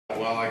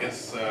Well, I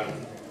guess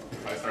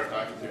if I start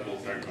talking, people will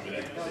start coming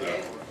in.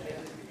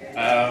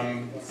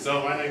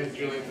 So my name is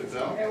Julian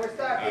Fitzell.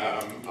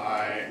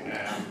 I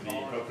am the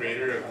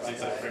co-creator of the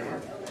Seaside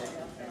Framework.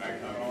 I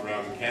come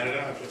from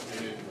Canada. I've just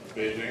been in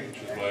Beijing,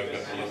 which is why I've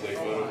got the lovely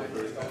photo of the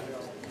first time.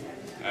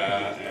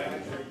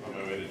 And on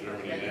my way to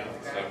Germany now,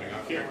 stopping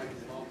off here.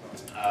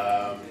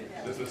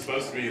 This was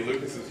supposed to be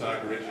Lucas's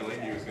talk originally.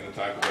 He was going to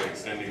talk about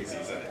extending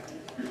Seaside.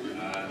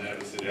 And it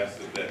was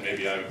suggested that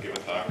maybe I would give a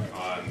talk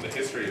on the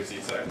history of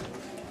Seaside.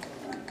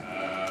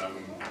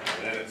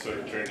 And then it sort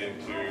of turned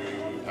into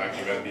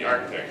talking about the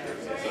architecture of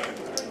Seaside.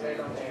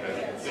 As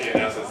you can see, it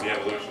now says the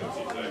evolution of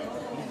Seaside.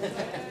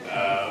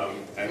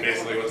 And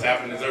basically what's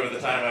happened is over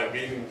the time I've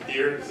been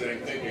here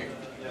sitting thinking,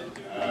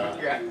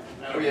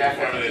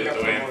 formulated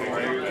the way I'm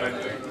thinking about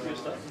things.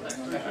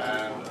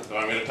 So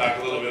I'm going to talk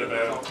a little bit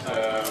about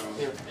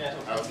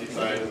how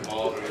Seaside has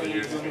evolved over the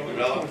years as we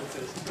developed,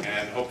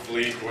 and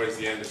hopefully towards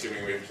the end,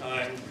 assuming we have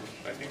time,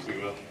 I think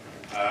we will,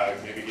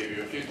 maybe give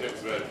you a few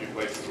tips about a few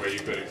places where you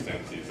could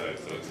extend Seaside.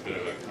 So it's a bit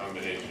of a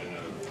combination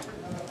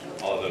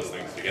of all of those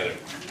things together.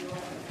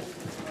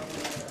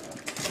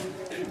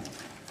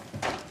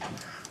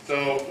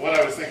 So what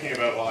I was thinking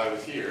about while I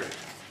was here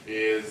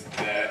is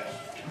that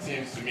it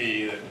seems to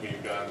me that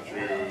we've gone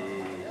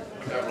through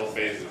several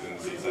phases in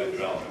Seaside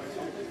development.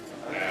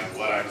 And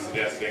what I'm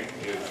suggesting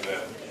is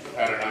that the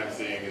pattern I'm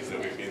seeing is that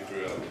we've been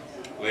through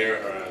a layer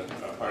or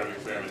a part of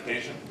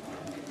experimentation,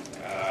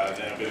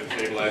 then a bit of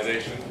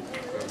stabilization.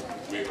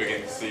 We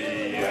begin to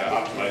see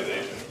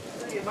optimization.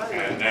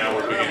 And now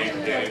we're beginning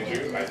to get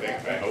into, I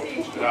think, I hope,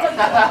 adoption.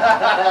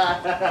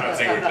 I'm not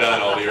saying we've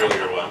done all the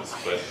earlier ones,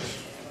 but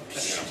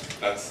you know,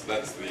 that's the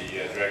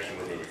direction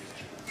we're moving.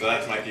 So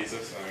that's my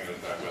thesis. I'm going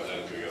to talk about that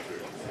as we go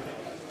through.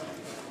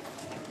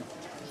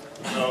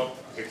 So,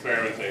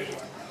 experimentation.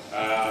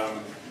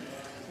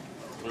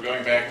 We're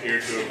going back here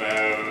to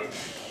about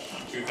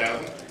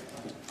 2000.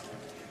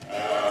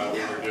 We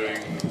were doing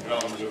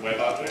development with web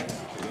objects,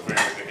 which is a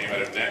framework that came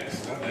out of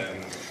Next and then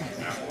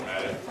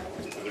Amsterdam.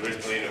 It was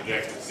originally in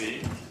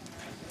Objective-C,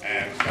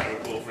 and it's kind of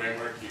a cool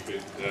framework. You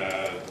could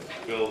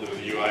build with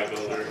a UI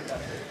builder,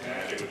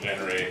 and it would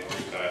generate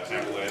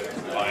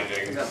templates,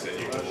 bindings, and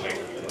you could link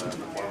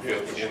form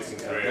fields with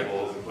instance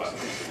variables and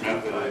buttons and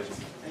methods.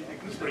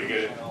 It was pretty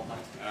good.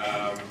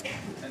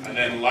 And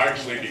then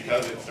largely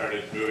because it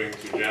started moving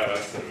to Java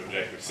instead of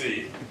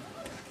Objective-C,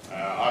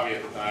 Avi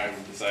at the time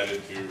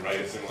decided to write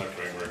a similar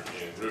framework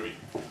in Ruby.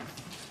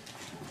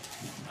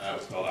 It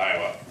was called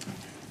Iowa,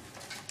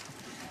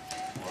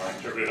 or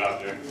Interpreted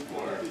Objects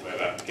for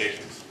Web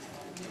Applications.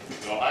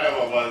 So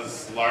Iowa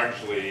was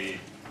largely,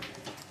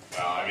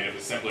 well, I mean, it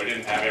was simpler. It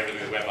didn't have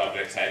everything the web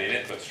objects had in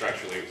it, but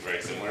structurally it was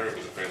very similar. It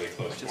was a fairly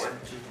close port.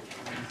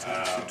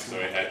 So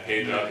it had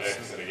page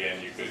objects, and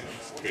again, you could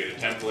create a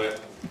template,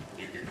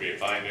 you could create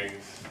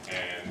bindings,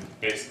 and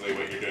basically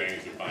what you're doing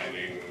is you're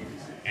binding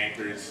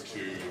anchors to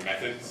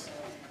methods,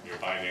 you're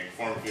binding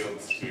form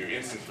fields to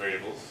instance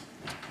variables,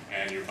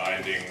 and you're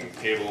binding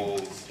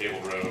tables, table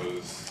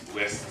rows,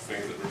 lists,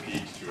 things that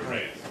repeat to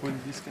arrays.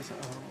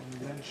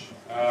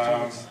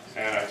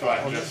 And I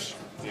thought just,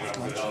 for the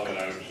hell of it,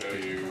 I would show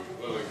you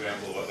a little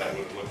example of what that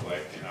would look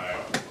like in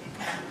Iowa.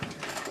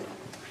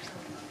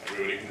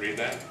 Everybody can read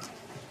that?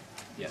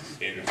 Yes.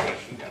 Dangerous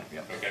question?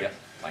 Yeah. Okay. Yeah.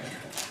 Fine.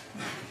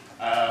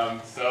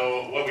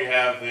 So what we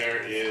have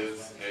there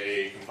is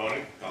a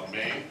component called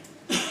main.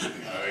 We have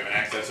an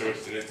accessor, which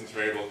is an instance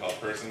variable called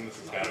person. This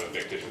is kind of a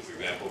fictitious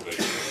example, but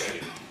it's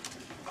okay.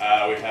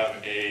 We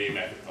have a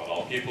method called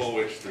allPeople,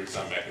 which through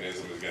some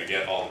mechanism is going to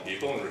get all the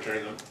people and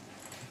return them.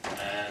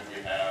 And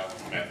we have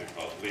a method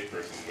called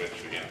deletePerson,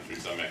 which again, through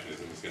some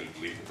mechanism is going to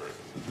delete the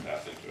person that's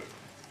passed into it.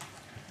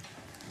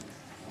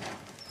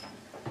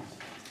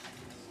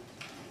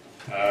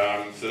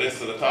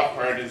 So the top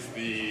part is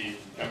the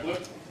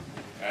template,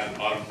 and the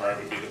bottom part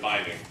would be the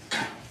binding.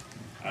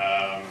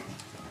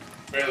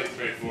 Fairly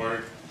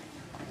straightforward.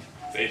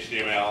 It's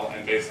HTML,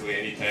 and basically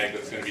any tag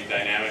that's going to be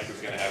dynamic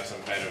is going to have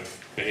some kind of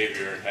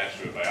behavior attached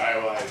to it. By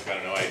Iowa, it's got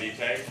an OID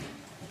tag.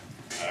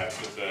 It's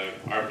just an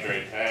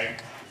arbitrary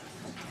tag.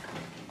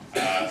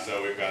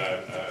 So we've got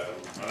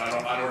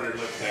an unordered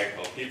list tag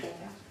called people,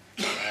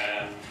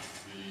 and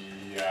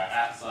the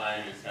 @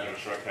 sign is kind of a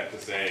shortcut to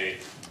say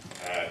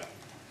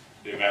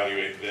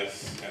evaluate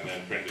this and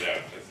then print it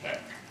out as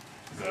text.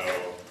 So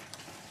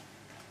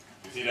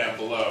you see down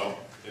below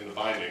in the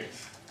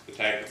bindings, the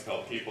tag that's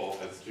called people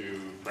has two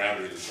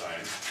parameters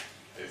assigned.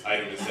 Its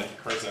item is set to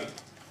person,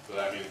 so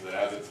that means that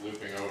as it's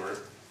looping over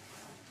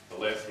the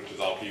list, which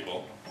is all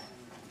people,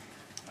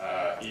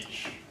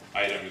 each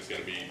item is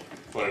going to be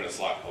put in a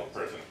slot called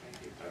person.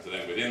 And so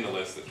then within the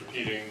list that's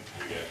repeating,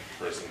 you get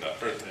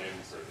person.first name,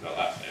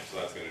 person.last name. So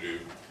that's going to do,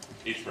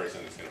 each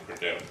person is going to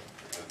print out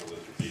as the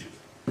list repeats.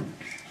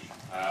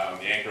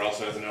 The anchor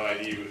also has an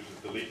OID, which is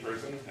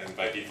deletePerson, and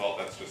by default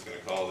that's just going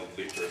to call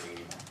the deletePerson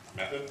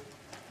method.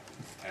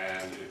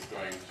 And it's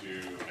going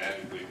to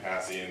magically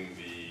pass in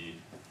the,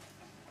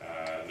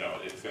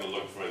 it's going to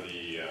look for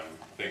the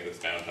thing that's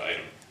bound to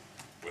item.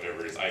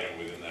 Whatever is item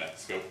within that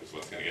scope is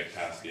what's going to get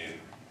passed in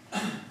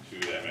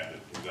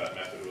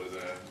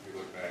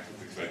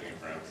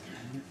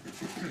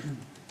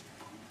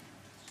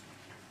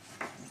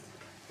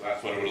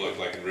would have looked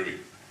like in Ruby.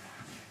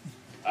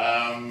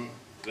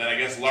 Then I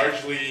guess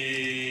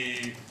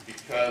largely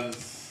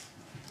because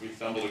we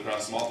stumbled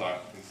across Smalltalk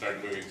and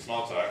started moving to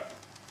Smalltalk,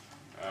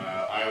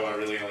 Iowa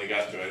really only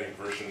got to, I think,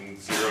 version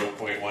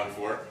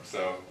 0.14,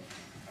 so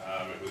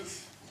it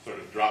was sort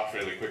of dropped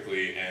fairly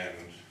quickly, and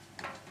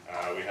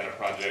we had a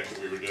project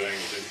that we were doing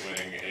was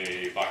implementing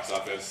a box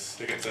office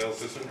ticket sales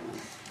system,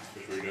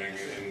 which we were doing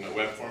in a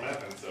web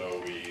format, and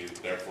so we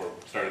therefore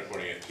started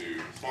porting it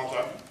to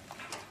Smalltalk,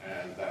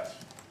 and that's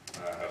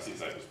how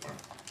Seaside was born.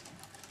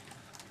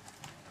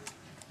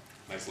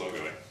 Nice logo,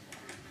 eh?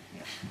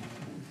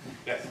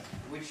 Yes?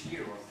 Which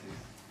year was this?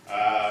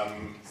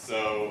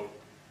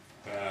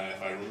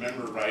 If I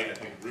remember right, I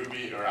think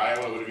Ruby or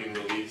Iowa would have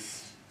been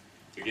released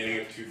beginning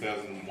of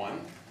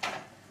 2001,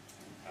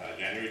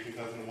 January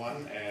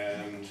 2001,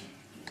 and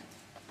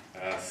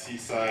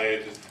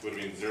Seaside would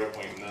have been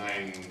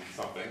 0.9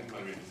 something,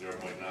 might have been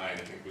 0.9, I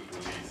think was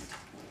released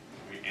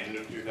maybe end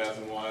of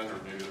 2001 or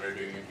maybe the very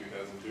beginning of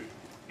 2002,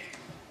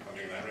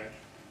 something in that range.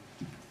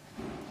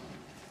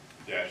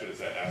 Yeah, I should have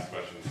said ask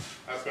questions.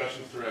 Ask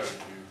questions throughout if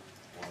you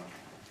want.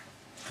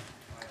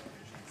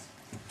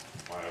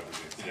 My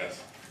aubergines,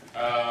 yes.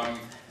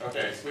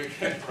 Okay, so we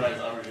can enterprise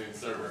aubergine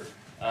server.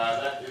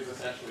 That is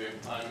essentially a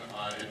pun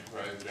on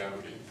enterprise Java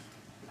beans.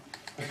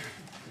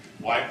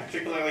 Why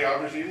particularly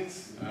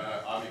aubergines?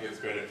 Avi gets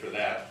credit for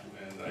that,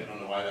 and I don't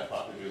know why that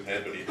popped into his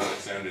head, but he thought it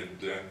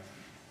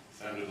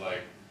sounded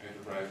like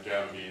enterprise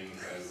Java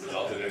beans and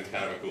resulted in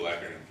kind of a cool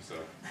acronym. So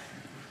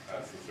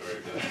that's the story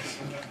of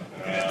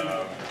that.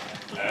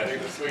 And I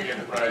think the swing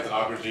enterprise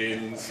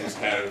aubergines was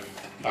kind of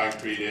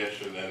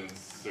concrete-ish, and then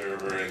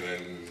server, and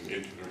then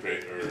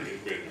integrated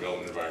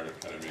development environment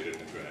kind of made it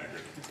into an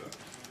acronym. So.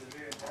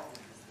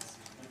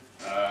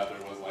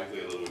 There was likely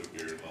a little bit of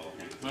beer involved.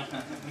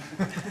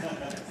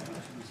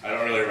 I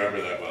don't really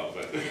remember that well,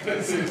 but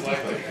it seems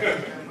likely.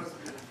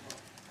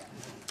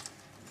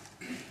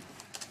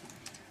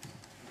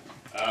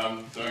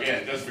 So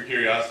again, just for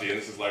curiosity, and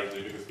this is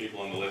largely because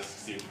people on the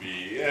list seem to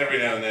be every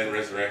now and then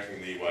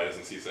resurrecting the why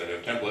doesn't Seaside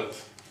have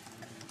templates.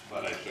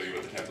 Thought I'd show you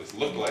what the templates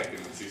look like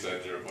in the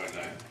Seaside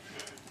 0.9.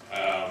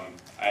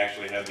 I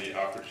actually had the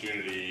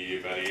opportunity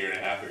about a year and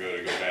a half ago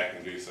to go back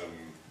and do some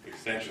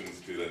extensions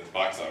to the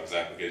box office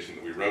application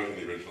that we wrote in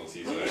the original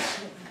Seaside,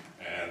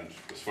 and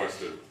was forced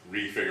to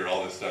refigure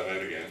all this stuff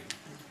out again,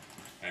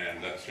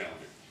 and that's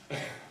challenging.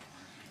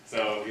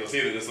 So you'll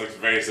see that this looks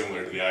very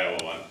similar to the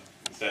Iowa one.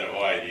 Instead of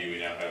OID, we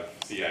now have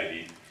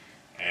CID,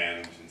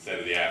 and instead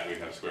of the app, we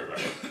have square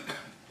bracket.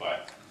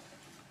 But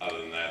other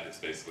than that, it's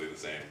basically the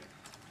same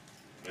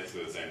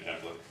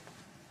template.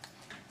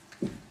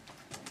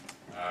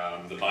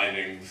 The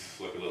bindings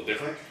look a little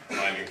different. The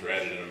bindings were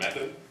added in a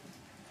method.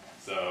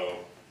 So,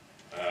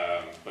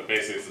 but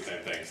basically it's the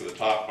same thing. So the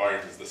top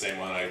part is the same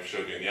one I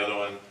showed you in the other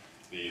one.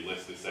 The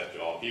list is set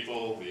to all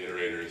people. The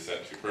iterator is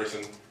set to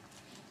person.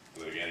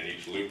 So that again, in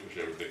each loop,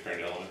 whichever the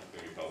current element is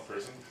going to be called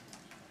person.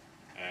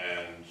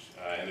 And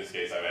in this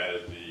case, I've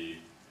added the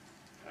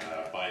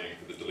binding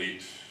for the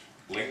delete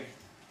link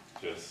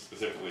to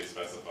specifically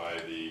specify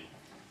the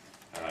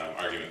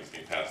argument that's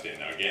being passed in.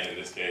 Now again, in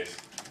this case,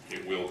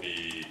 it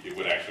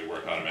would actually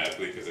work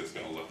automatically because it's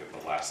going to look at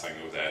the last thing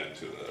that was added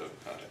to the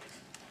context.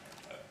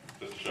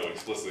 Just to show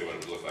explicitly what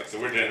it would look like. So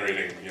we're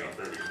generating,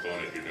 for every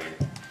component you're doing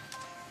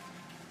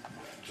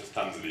just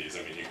tons of these.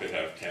 I mean, you could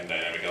have 10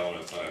 dynamic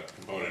elements on a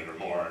component or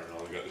more, and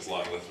you've got this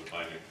long list of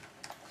bindings.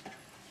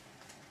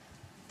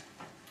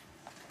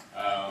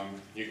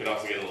 You could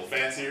also get a little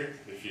fancier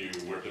if you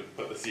were to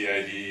put the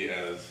CID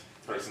as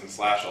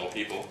person/all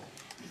people.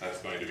 That's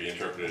going to be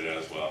interpreted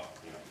as well,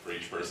 for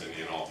each person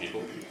in all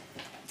people.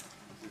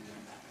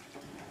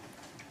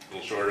 A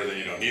little shorter, then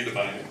you don't need the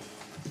bindings.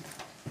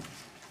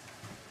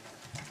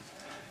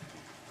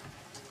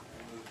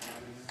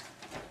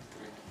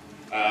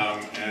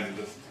 And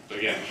just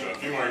again, to show a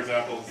few more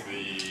examples,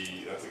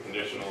 that's a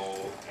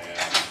conditional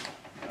and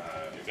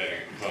embedding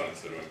a component.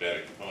 So to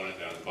embed a component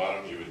down at the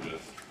bottom, you would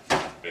just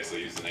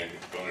basically use the name of the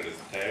component as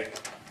a tag.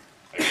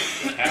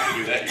 You don't have to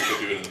do that. You could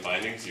do it in the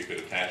bindings. You could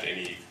attach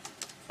any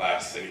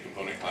class, any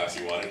component class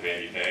you wanted to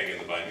any tag in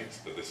the bindings,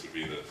 but this would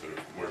be the sort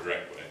of more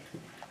direct way.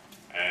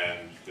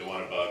 And the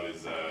one above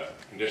is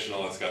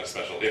conditional. It's got a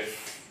special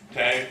if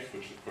tag,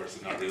 which of course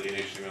is not really an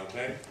HTML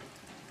tag,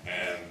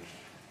 and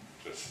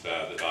just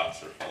the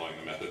dots are following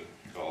the method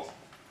calls.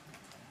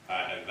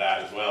 And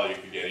that as well, you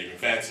could get even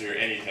fancier.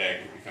 Any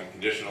tag could become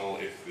conditional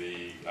if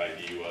the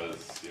ID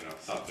was,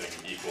 something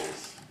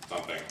equals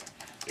something.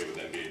 It would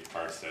then be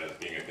parsed as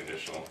being a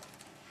conditional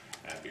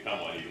and become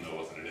one, even though it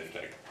wasn't an if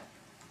tag.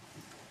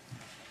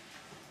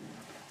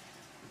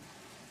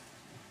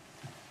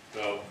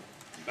 So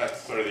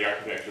that's sort of the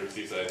architecture of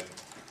Seaside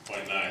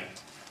 0.9.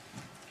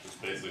 Just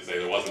basically say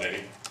there wasn't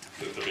any,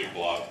 just a big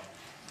blob.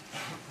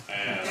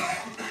 And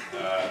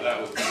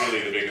that was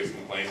really the biggest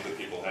complaint that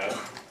people had.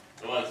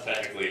 There was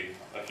technically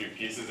a few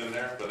pieces in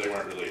there, but they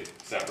weren't really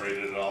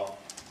separated at all.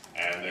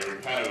 And they were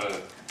kind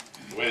of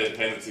the way the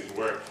dependencies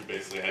worked, you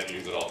basically had to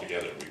use it all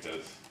together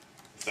because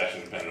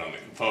session depended on the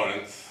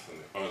components, and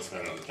the components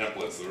depended on the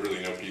templates. So there were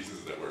really no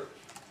pieces that were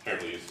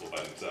terribly useful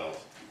by themselves.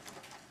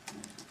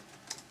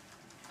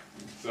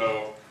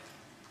 So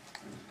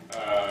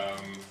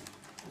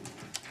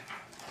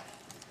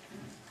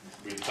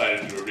we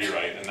decided to do a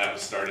rewrite, and that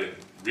was started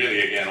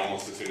really again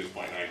almost as soon as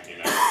 0.9 came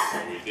out.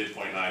 So we did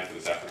 0.9 for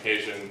this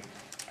application.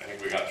 I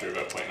think we got through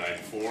about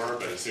 0.94,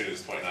 but as soon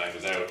as 0.9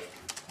 was out,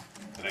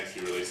 the next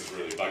few releases were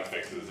really bug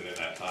fixes, and in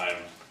that time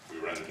we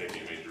were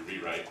undertaking a major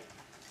rewrite.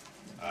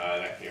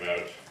 That came out,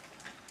 I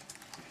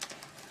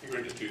think we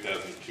were into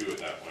 2002 at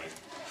that point.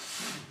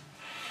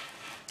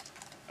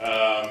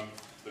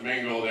 The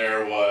main goal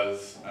there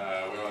was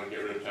we wanted to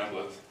get rid of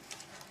templates.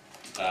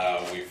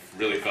 We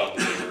really felt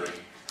that they were,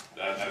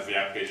 as the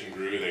application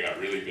grew, they got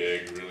really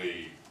big,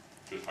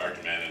 it was hard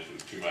to manage. It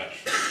was too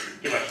much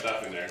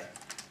stuff in there,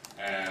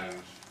 and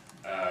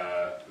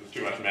it was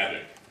too much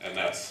magic. And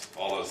that's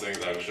all those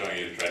things I was showing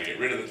you to try to get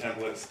rid of the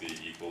templates, the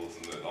equals,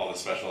 and all the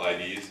special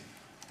IDs.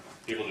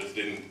 People just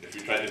didn't, if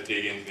you tried to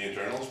dig into the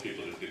internals,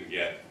 people just didn't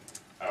get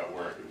how it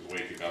worked. It was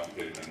way too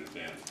complicated to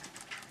understand.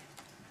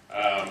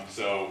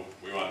 So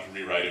we wanted to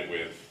rewrite it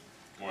with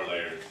more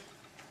layers,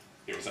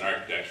 give us an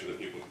architecture that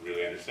people could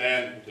really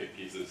understand, and take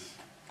pieces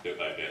bit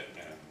by bit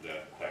and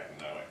attack them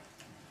that way.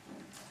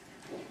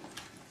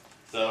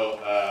 So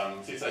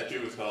Seaside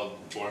 2 was called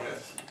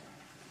Borges.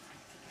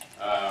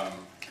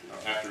 You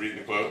don't have to read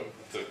the quote.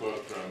 It's a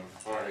quote from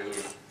Jorge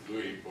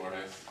Luis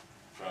Borges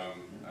from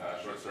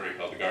a short story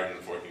called The Garden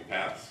of 14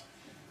 Paths.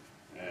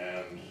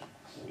 And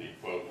the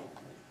quote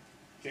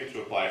seems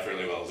to apply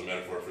fairly well as a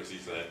metaphor for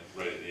Seaside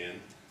right at the end.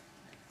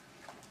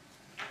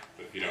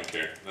 But if you don't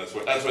care, that's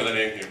where the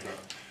name came from.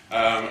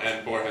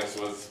 And Borges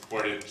was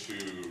ported to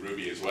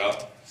Ruby as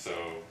well, so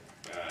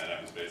and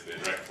that was basically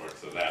a direct port,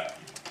 so that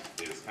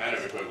is kind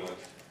of equivalent.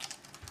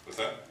 What's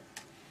that?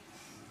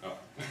 Oh.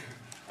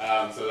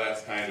 So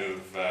that's kind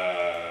of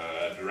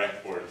a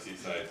direct port of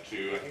Seaside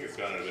 2. I think it's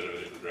gone in a bit of a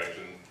different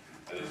direction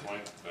at this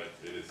point, but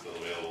it is still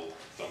available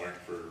somewhere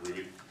for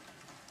Ruby.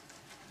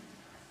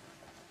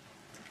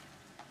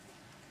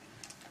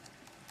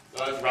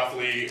 So that's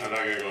roughly, I'm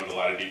not going to go into a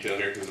lot of detail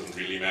here because it doesn't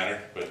really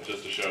matter, but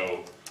just to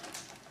show,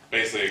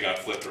 basically it got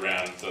flipped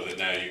around so that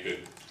now you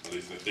could, at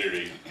least in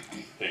theory,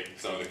 take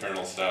some of the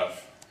kernel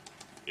stuff,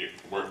 it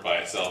worked by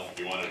itself if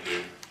you wanted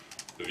to,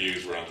 the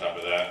views were on top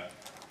of that,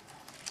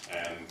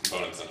 and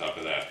components on top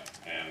of that,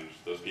 and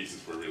those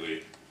pieces were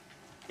really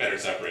better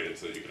separated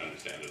so that you could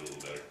understand it a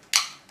little better.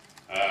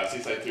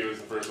 Seaside 2 is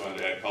the first one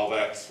to add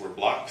callbacks, were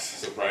blocks,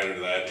 so prior to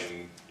that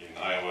in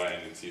Iowa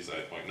and in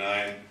Seaside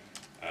 0.9,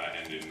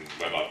 and in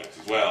WebObjects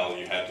as well,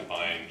 you had to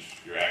bind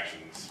your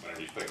actions.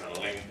 Whenever you click on a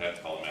link, you had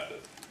to call a method.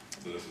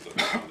 So this was the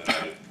first one that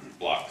added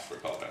blocks for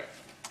callbacks.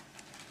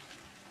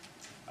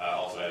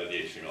 Also added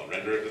the HTML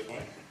render at this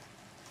point.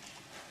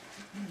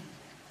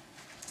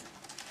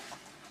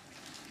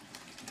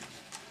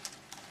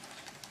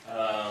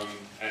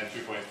 And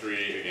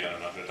 2.3, again,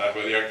 I'm not going to talk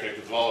about the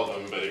architectures of all of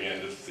them, but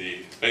again, just to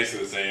see, it's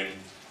basically the same.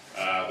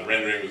 The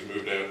rendering was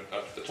moved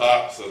up to the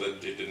top so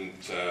that it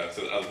didn't, so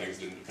that other things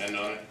didn't depend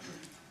on it.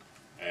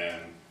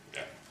 And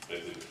yeah,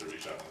 basically just a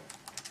reshuffling.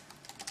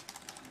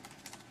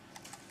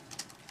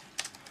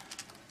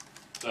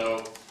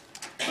 So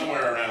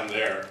somewhere around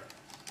there,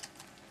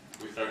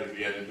 we started to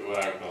get into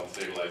what I would call the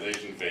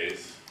stabilization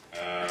phase.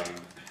 There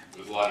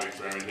was a lot of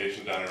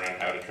experimentation done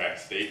around how to track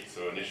state.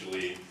 So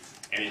initially,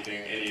 any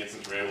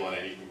instance variable on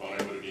any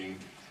component would have been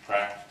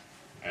tracked.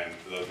 And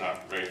for those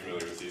not very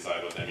familiar with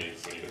Seaside, what that means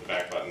is when you hit the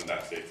back button,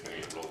 that state's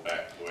going to get rolled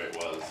back the way it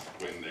was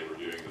when they were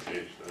viewing the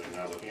page that I'm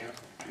now looking at.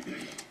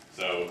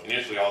 So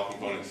initially, all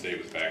component state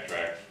was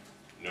backtracked.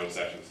 No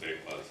session state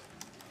was,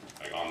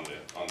 like on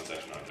the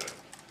session object.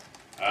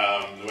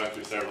 We went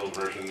through several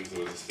versions.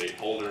 There was a state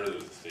holder. There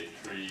was a state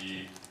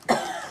tree.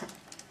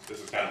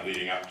 This was kind of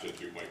leading up to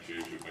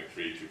 2.2,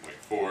 2.3,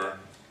 2.4.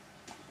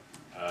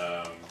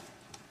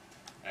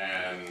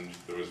 And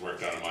there was work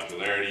done on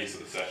modularity, so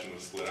the session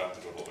was split up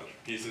into a whole bunch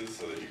of pieces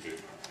so that you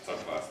could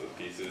subclass those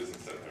pieces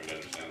instead of having to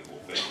understand the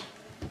whole thing.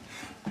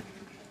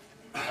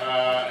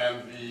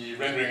 And the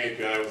rendering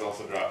API was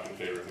also dropped in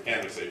favor of the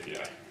Canvas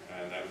API,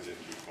 and that was in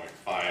 2.5,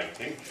 I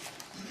think.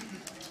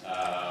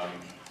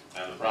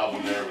 And the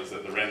problem there was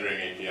that the rendering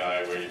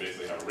API, where you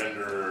basically have a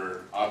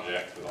renderer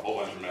object with a whole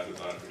bunch of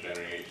methods on it for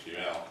generating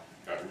HTML,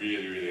 got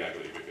really, really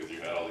ugly because you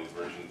had all these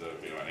versions of,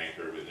 an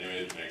anchor with an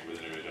image, an anchor with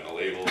an image and a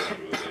label, an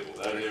anchor with a label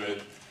without an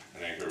image,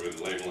 an anchor with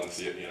a label and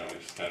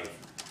it just kind of,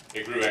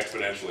 it grew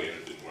exponentially and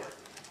it didn't work.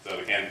 So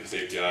the Canvas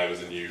API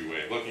was a new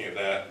way of looking at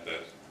that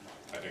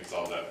I think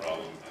solved that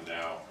problem. And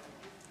now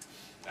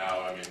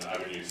I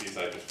would use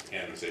Seaside just for the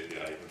Canvas API,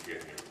 even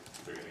forgetting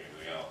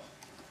everything else.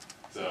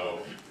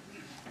 So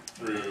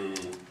through,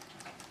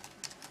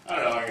 I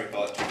don't know, I'm going to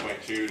call it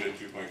 2.2 to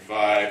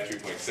 2.5,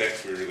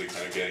 2.6, we're really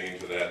kind of getting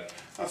into that.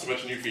 Not so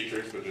much new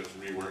features, but just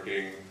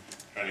reworking,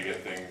 trying to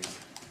get things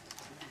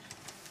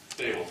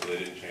stable so they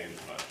didn't change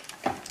as much.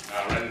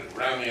 Now,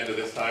 around the end of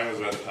this time was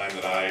about the time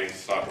that I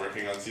stopped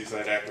working on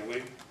Seaside actively.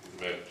 It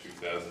was about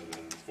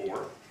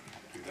 2004,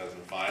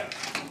 2005.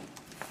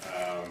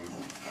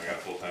 I got a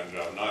full-time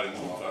job not in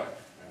small talk,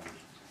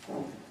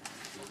 and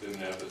just didn't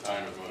have the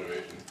time or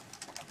motivation.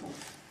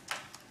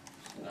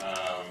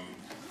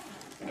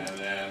 And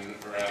then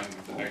around,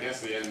 I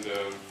guess, the end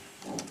of,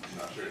 I'm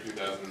not sure,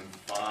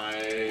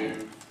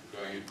 2005,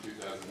 going into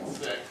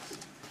 2006,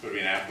 would have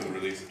been after the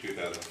release of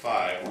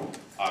 2005,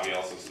 Avi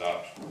also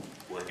stopped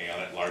working on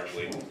it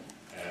largely,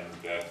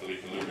 and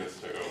Philippe and Lucas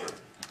took over.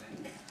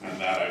 And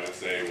that, I would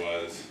say,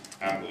 was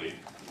happily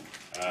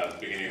the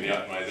beginning of the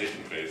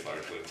optimization phase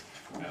largely.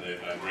 And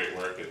they've done great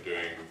work at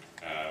doing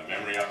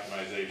memory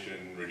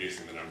optimization,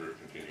 reducing the number of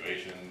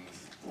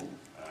continuations,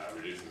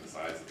 reducing the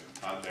size of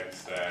the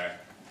context stack,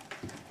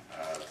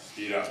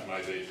 speed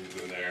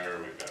optimizations in there,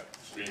 we've got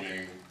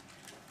streaming.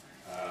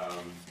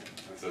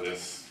 And so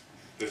this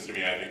to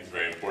me I think is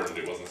very important.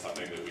 It wasn't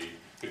something that we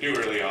could do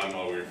early on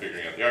while we were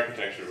figuring out the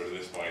architecture, but at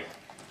this point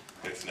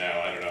it's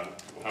now, I don't know,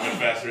 how much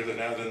faster is it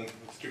now than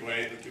it's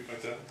 2.8 and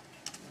 2.7?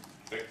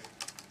 6?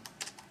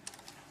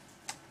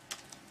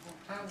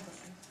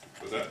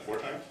 Was that 4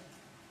 times?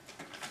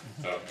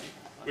 So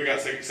we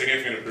got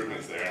significant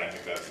improvements there, and I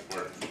think that's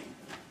important.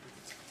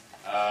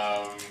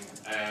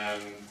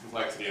 And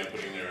complexity I'm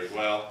putting there as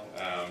well,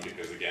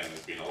 because again,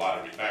 there's been a lot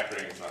of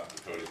refactoring. It's not that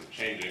the code isn't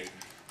changing,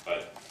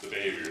 but the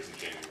behavior isn't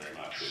changing very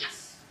much.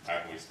 It's how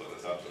can we split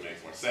this up so it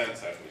makes more sense?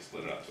 How can we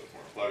split it up so it's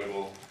more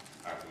pluggable?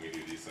 How can we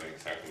do these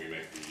things? How can we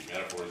make the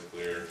metaphors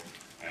clear?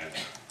 And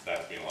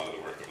that's been a lot of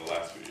the work over the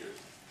last few years.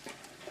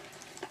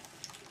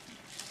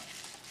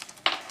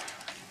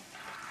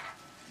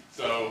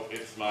 So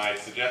it's my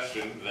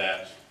suggestion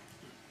that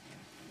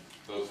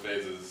those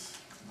phases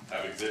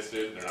have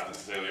existed, they're not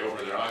necessarily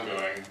over, they're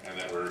ongoing, and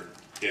that we're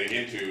getting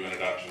into an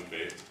adoption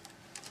phase.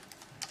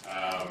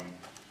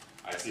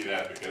 I see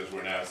that because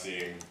we're now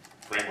seeing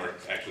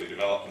frameworks actually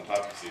develop on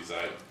top of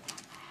Seaside.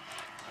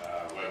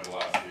 Web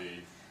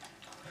Velocity,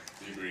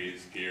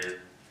 Seabreeze,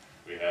 Gear.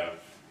 We have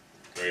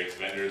various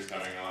vendors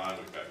coming on,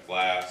 we've got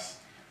Glass.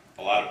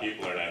 A lot of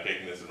people are now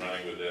taking this and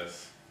running with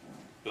this,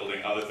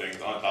 building other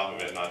things on top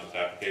of it, not just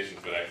applications,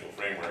 but actual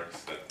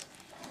frameworks that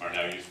are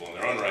now useful in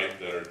their own right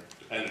that are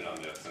dependent on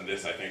this. And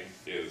this, I think,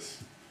 is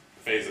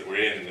the phase that we're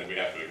in and that we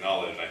have to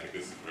acknowledge, and I think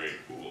this is very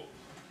cool.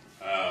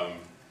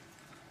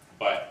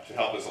 But to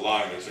help us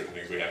along, there's certain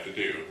things we have to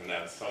do, and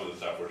that's some of the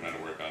stuff we're trying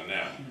to work on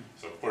now.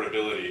 So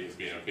portability has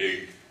been a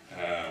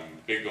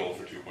big goal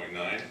for 2.9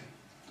 and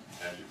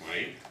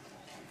 2.8.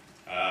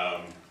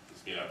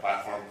 There's been a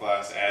platform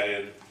class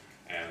added,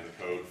 and the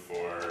code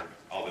for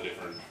all the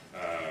different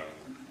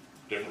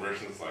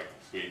versions like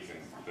Squeak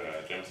and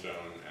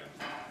Gemstone and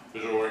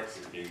VisualWorks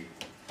has been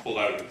pulled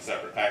out into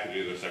separate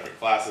packages or separate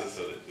classes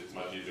so that it's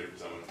much easier for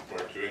someone to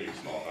port to and use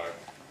Smalltalk.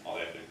 All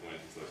they have to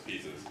implement is those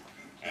pieces,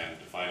 and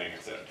defining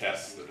a set of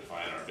tests that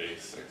define our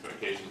base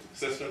expectations of the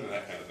system and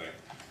that kind of thing.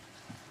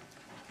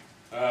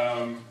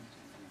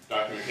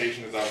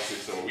 Documentation is obviously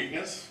still a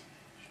weakness.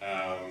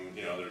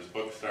 There's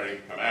books starting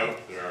to come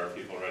out. There are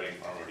people writing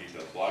far more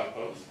detailed blog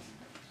posts.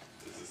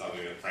 This is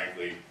something that,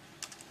 frankly,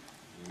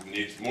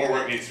 more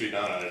work needs to be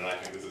done on it, and I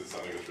think this is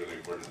something that's really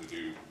important to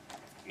do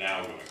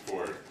now going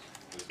forward.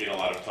 There's been a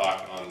lot of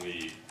talk on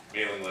the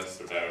mailing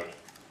list about,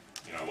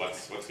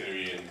 what's going to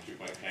be in 2.10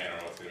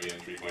 or what's going to be in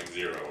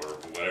 3.0 or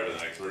whatever the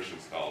next version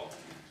is called.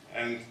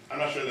 And I'm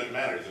not sure that it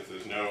matters if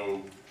there's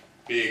no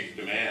big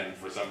demand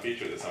for some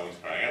feature that someone's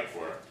crying out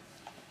for.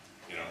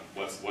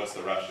 What's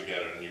the rush to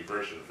get a new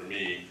version? For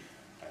me,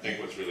 I think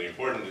what's really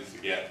important is to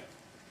get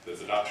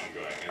this adoption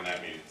going, and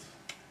that means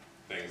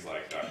things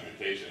like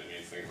documentation. It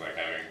means things like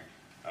having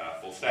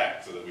full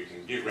stack so that we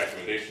can give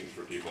recommendations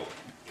for people.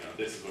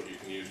 This is what you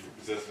can use for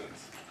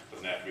persistence.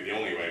 Doesn't have to be the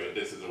only way, but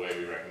this is the way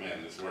we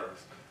recommend. This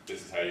works.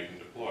 This is how you can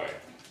deploy.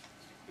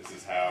 This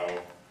is how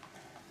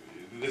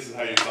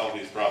you solve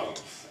these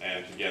problems,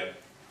 and to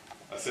get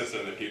a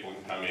system that people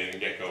can come in and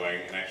get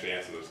going and actually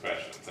answer those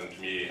questions. And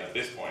to me, at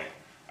this point,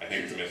 I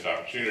think it's a missed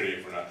opportunity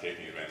if we're not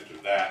taking advantage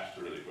of that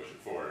to really push it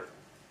forward,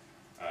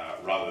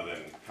 rather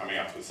than coming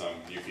up with some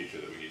new feature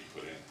that we need to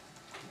put in.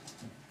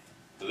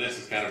 So this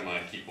is kind of my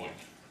key point,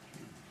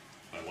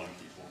 my one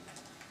key point.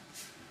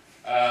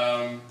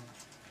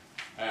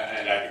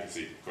 And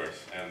advocacy, of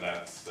course, and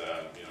that's the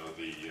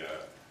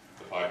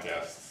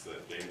podcasts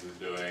that James is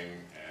doing,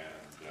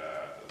 and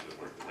the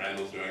work that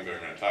Randall's doing,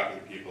 going around talking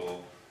to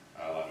people,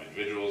 a lot of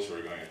individuals who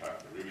are going and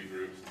talking to Ruby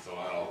groups and so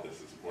on. All of this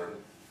is important,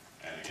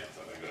 and again,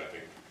 something that I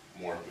think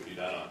more could be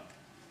done on.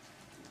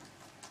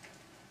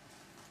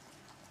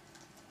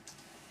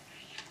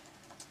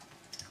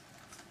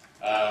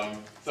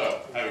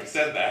 So, having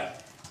said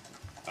that,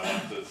 I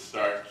want to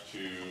start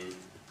to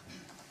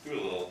do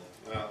a little,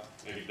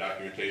 maybe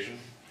documentation,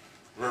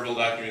 verbal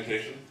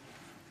documentation.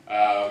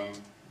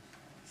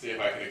 See if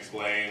I can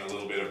explain a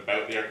little bit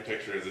about the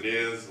architecture as it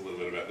is, a little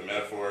bit about the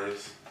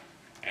metaphors,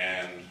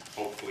 and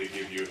hopefully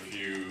give you a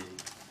few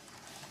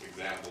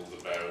examples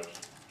about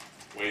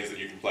ways that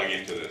you can plug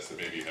into this that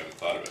maybe you haven't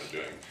thought about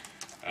doing.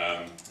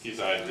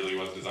 Seaside really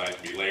was designed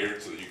to be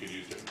layered so that you could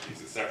use different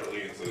pieces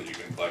separately and so that you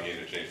can plug in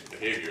and change the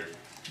behavior.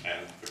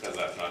 And because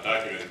that's not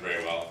documented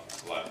very well,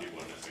 a lot of people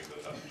are missing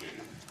those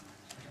opportunities.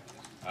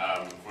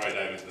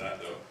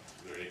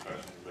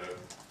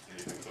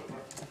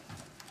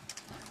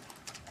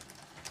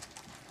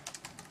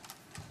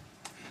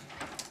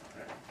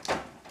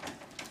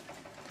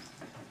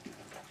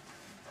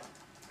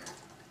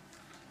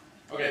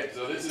 Okay,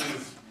 so this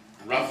is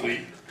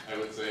roughly, I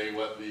would say,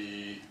 what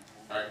the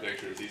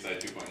architecture of Seaside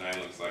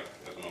 2.9 looks like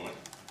at the moment.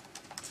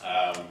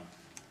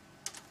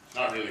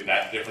 Not really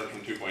that different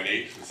from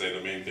 2.8. To say the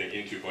main thing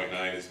in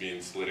 2.9 is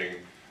being splitting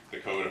the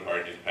code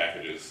apart into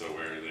packages. So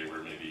where they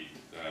were maybe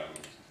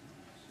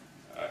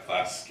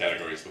class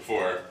categories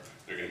before,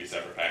 they're going to be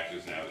separate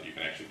packages now that you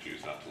can actually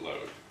choose not to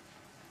load.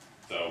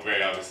 So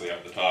very obviously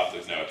up the top,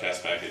 there's now a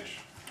test package,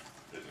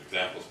 there's an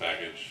examples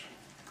package,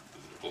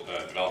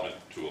 there's a development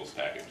tools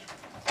package,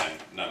 and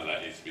none of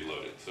that needs to be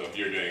loaded. So if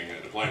you're doing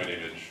a deployment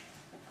image,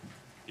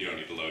 you don't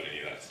need to load any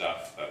of that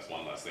stuff. That's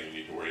one less thing you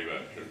need to worry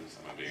about in terms of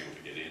someone being able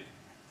to get in.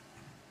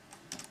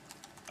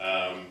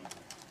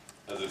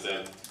 As I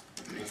said,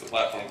 there's the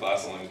platform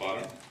class along the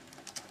bottom,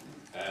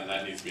 and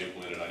that needs to be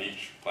implemented on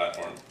each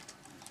platform.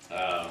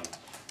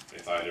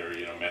 It's either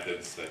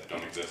methods that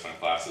don't exist on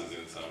classes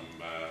in some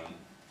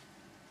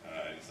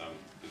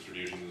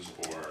distributions,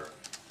 or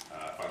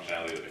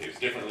functionality that behaves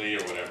differently,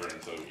 or whatever.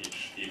 And so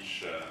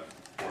each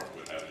fork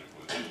would have an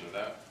implementation of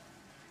that.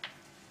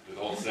 There's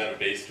a whole set of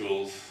base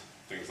tools,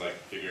 things like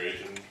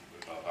configuration,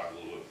 which I'll talk a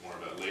little bit more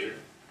about later.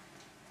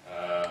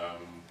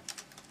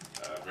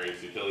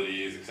 Various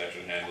utilities,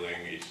 exception handling,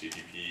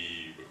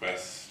 HTTP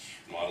request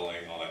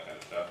modeling, all that kind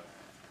of stuff.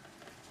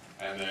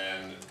 And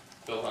then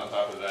built on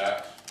top of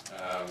that,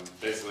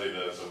 basically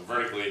so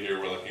vertically here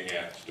we're looking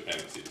at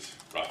dependencies,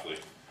 roughly.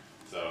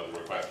 So the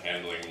request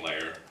handling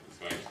layer is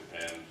going to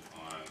depend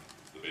on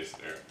the base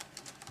layer.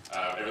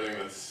 Everything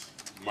that's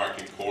marked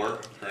in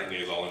core currently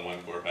is all in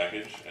one core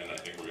package, and I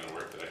think we're going to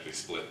work to actually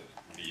split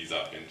these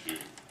up into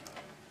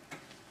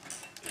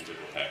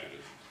individual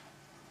packages.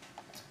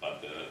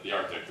 But the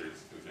architecture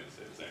is going to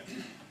stay the same.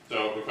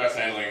 So request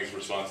handling is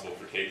responsible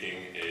for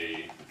taking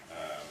a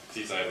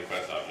Seaside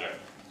request object,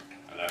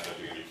 and that's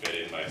actually going to be fed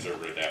in by a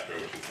server adapter,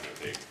 which is going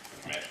to take a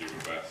Comanche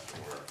request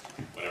or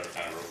whatever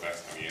kind of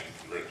request coming in and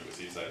convert it to a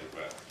Seaside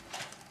request.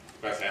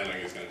 Request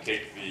handling is going to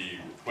take the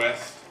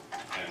request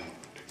and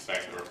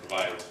expect or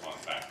provide a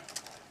response back.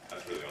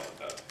 That's really all it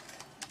does.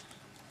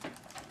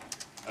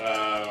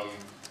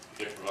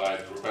 It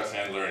provides a request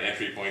handler. An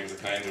entry point is a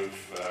kind of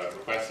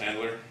request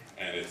handler,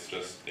 and it's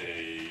just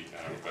a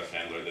request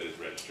handler that is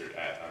registered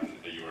at a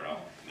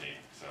URL name.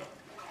 So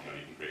you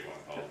can create one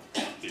called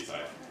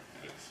Seaside,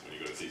 and when you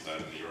go to Seaside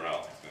in the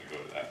URL, it's going to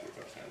go to that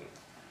request handler.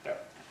 Yeah.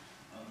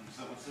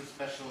 So what's the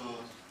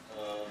special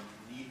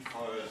need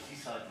for a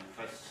Seaside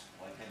request?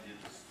 Why can't you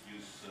just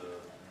use I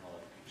don't know,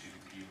 like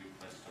HTTP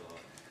request, or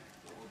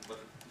what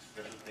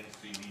special things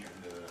do you need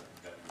in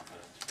that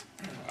request?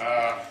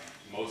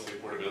 Mostly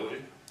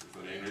portability is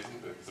the main reason.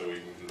 So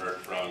we can convert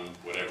from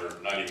whatever,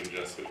 not even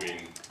just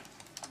between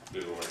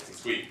VisualWorks and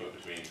Squeak, but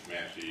between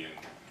Comanche and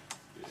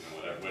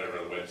whatever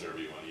other web server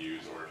you want to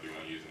use, or if you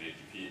want to use an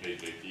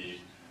AJP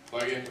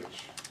plugin,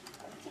 which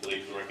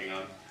Blake's working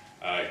on,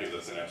 it gives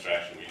us an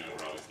abstraction. We know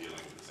we're always dealing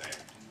with the same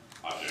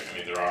object. I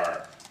mean, there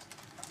are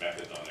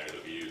methods on there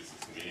that we use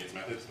as convenience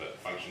methods, but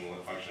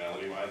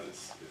functionality-wise,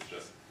 it's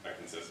just a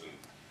consistent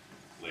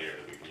layer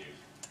that we can use.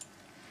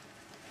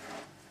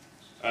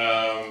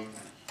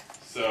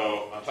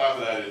 So on top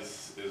of that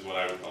is what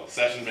I would call the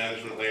session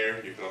management layer.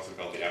 You could also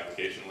call it the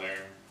application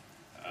layer.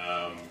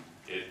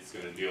 It's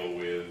going to deal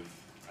with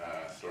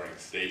storing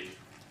state,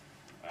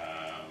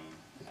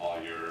 all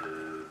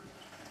your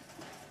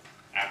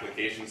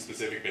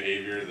application-specific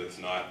behavior that's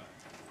not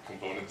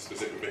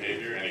component-specific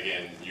behavior. And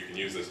again, you can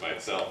use this by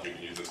itself. You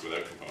can use this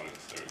without components.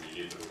 So you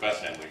need the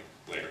request handling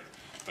layer.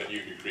 But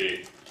you could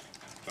create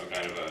some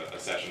kind of a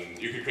session.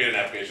 You could create an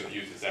application that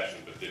used a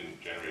session but didn't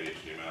generate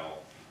HTML,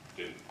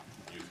 didn't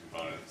use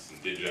components,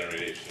 and did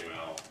generate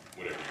HTML,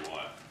 whatever you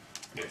want.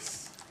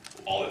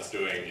 All it's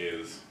doing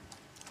is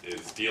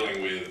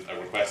dealing with a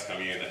request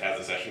coming in that has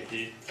a session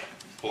key,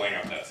 pulling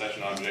up that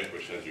session object,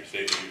 which has your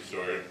state that you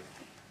stored,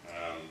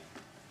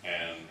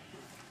 and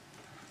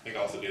I think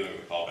also dealing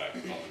with the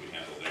callbacks will also be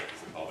handled there,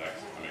 because the callbacks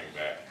are coming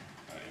back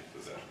into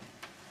the session.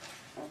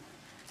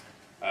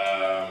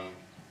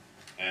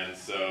 And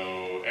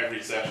so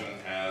every session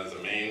has a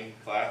main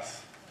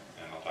class,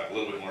 and I'll talk a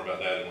little bit more about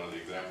that in one of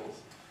the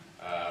examples.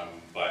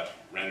 But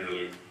render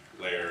loop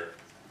layer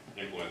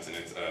implements in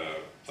its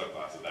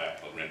subclass of that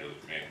called render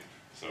loop main.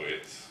 So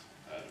it's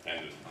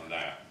dependent on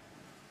that.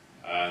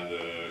 And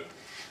the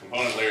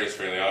component layer is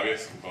fairly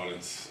obvious.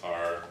 Components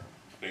are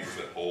things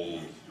that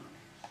hold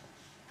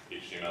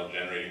HTML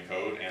generating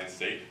code and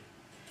state.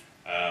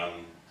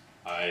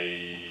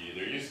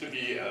 There used to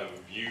be a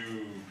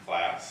view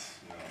class.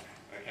 I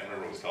can't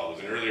remember what it was called.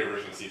 It was an earlier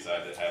version of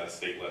Seaside that had a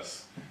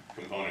stateless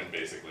component,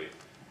 basically.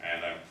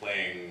 And I'm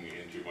playing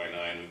in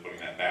 2.9 with putting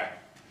that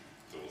back.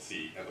 So we'll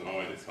see. At the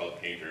moment, it's called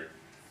Painter.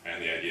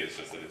 And the idea is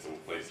just that it's a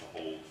place to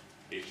hold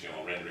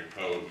HTML rendering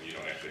code when you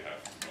don't actually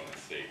have component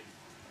state.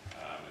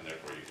 And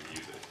therefore, you can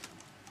use it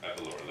at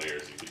the lower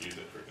layers. You could use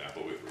it, for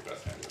example, with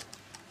request handler.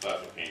 So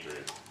that's what Painter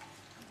is.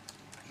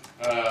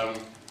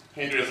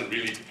 Painter doesn't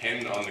really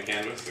depend on the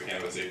canvas. The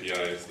canvas API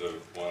is the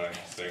one I'm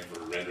saying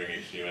for rendering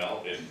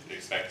HTML. It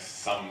expects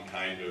some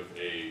kind of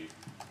a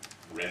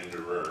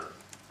renderer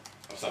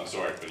of some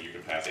sort, but you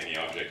can pass any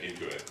object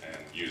into it and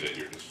use it.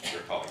 You're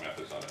calling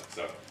methods on it.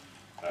 So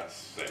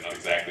that's not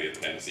exactly a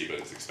dependency, but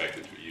it's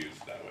expected to be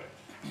used that way.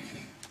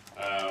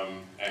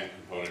 And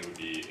component would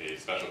be a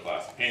special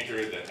class of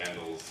painter that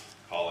handles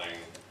calling,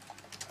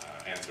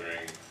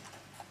 answering,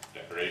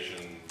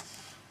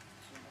 decorations,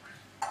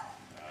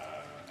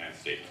 and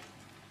state,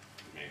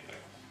 the main thing.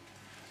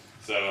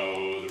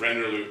 So the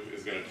render loop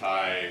is going to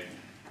tie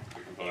the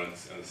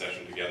components in the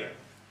session together.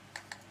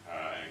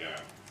 And again,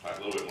 I'll talk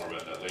a little bit more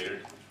about that later.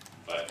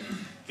 But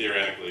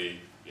theoretically,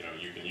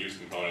 you can use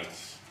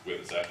components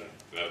with the session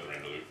without the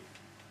render loop.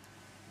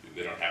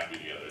 They don't have to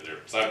be together.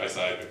 They're side by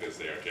side because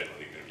they are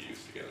generally going to be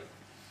used together.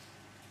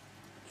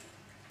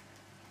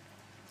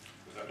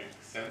 Does that make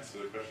sense? Are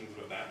there questions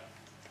about that?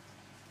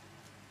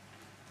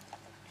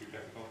 Too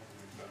technical?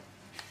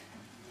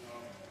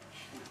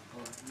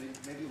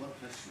 Maybe one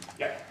question.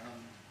 Yeah.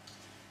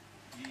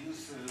 You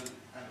use a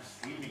kind of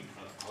streaming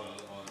protocol,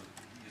 or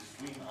you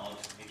stream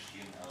out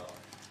HTML.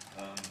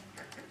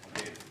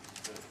 Okay,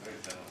 it's a very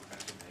general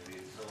question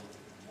maybe. So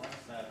why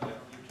is that? Why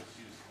don't you just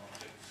use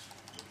objects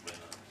that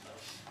render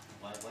themselves?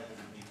 Why does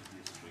it need to be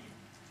a stream?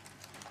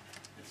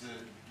 It's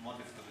more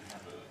difficult to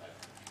handle, I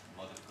think.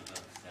 More difficult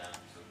to understand,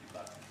 so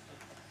debug and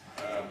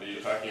stuff. Are you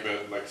talking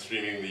about like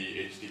streaming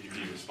the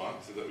HTTP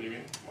response? Is that what you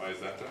mean? Why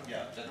is that done?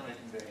 Yeah,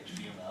 generating the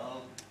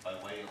HTML by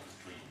way of a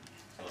stream.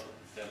 So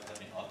instead of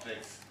having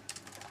objects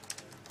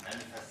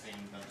manifesting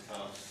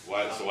themselves.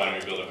 So why don't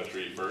we build up a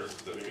tree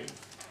first? Is that what you mean?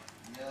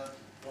 Yeah.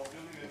 Well,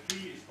 building a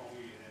tree is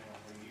probably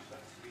when you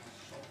start streams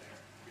stop there.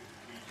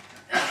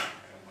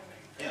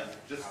 Yeah,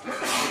 just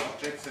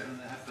objects and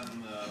have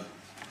them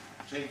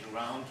change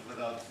around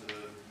without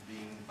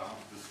being bound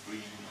to the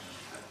screen and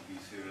have to be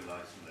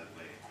serialized in that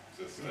way.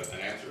 Is this an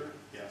answer?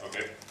 Yes.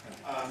 Okay.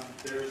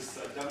 There's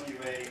a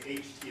WA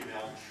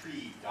HTML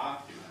tree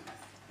document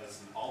that's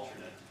an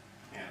alternate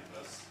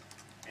canvas.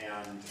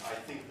 And I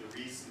think the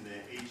reason the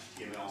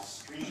HTML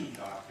stream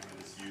document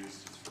is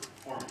used is for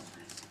performance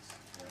reasons.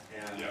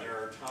 And there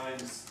are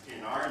times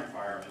in our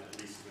environment,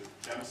 at least with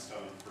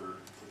Gemstone for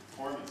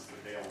performance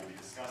that Dale will be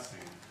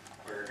discussing,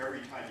 where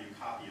every time you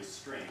copy a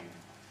string,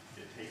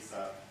 it takes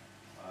up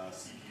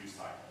CPU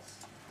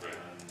cycles. Right.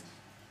 And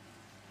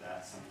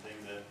that's something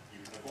that you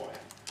can avoid.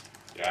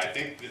 Yeah, I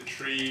think the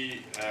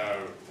tree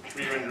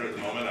render at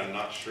the moment, I'm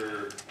not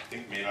sure, I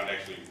think may not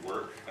actually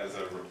work as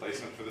a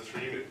replacement for the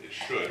stream. It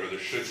should, or there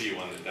should be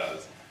one that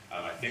does.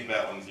 I think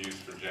that one's used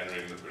for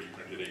generating the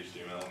pre-printed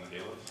HTML in the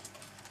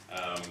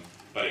halos.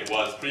 But it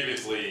was,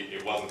 previously,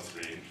 it wasn't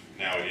streamed.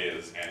 Now it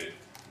is, and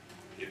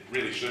it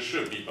really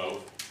should be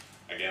both,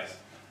 I guess.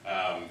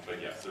 But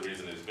yes, the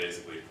reason is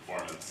basically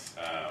performance.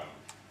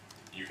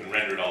 You can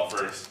render it all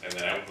first and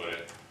then output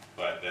it,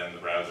 but then the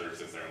browser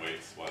sits there and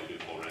waits while you do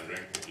the whole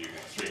rendering. If you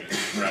can stream it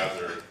to the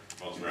browser,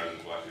 most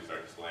browsers will actually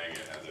start displaying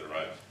it as it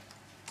arrives.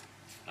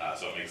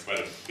 So it makes quite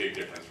a big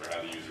difference for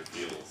how the user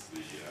feels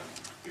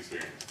the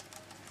experience.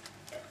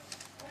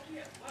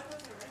 Yeah. What are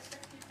the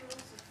respective roles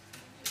of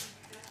each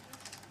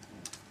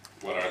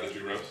canvas? What are the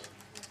two rows?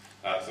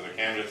 So the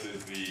canvas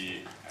is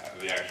the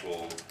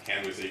actual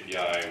canvas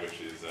API,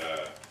 which is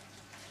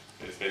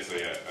it's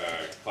basically a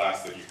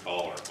class that you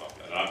call, or well,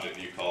 an object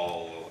that you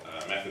call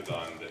methods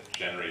on that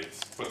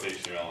puts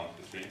HTML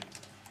onto the screen.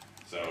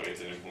 So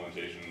it's an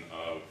implementation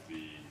of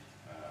the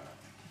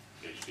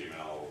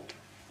HTML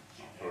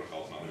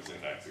protocols, not their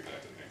syntax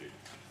exactly, thank you.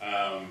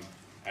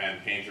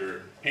 And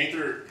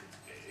Painter,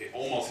 it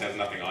almost has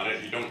nothing on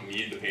it. You don't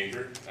need the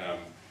Painter.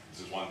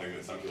 This is one thing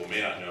that some people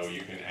may not know.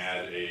 You can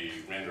add a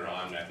render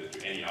on method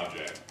to any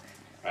object,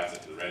 pass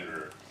it to the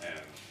renderer, and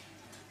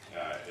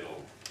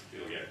it'll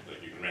get,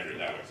 like, you can render it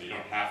that way. So you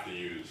don't have to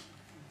use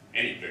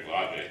any particular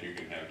object. You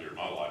can have your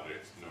model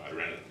objects know how to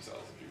render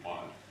themselves if you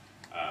want.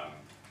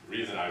 The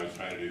reason I was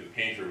trying to do the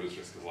Painter was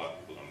just because a lot of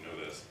people don't know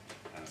this.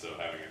 And so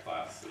having a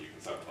class that you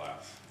can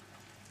subclass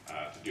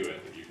to do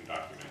it, that you can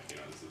document,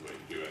 this is the way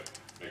to do it,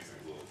 makes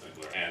things a little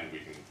simpler. And we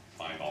can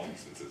find all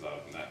instances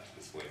of and that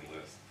display in the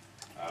list.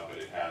 But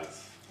it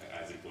has,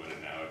 as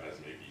implemented now, it has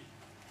maybe,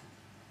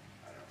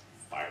 I don't know,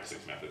 5 or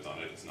 6 methods on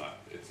it. It's not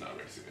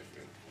very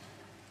significant.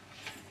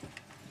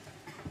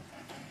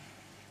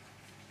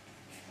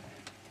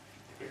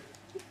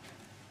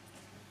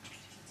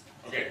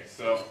 Okay,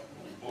 so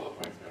bullet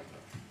points.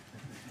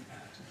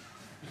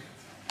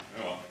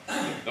 Oh well,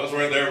 those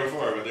weren't there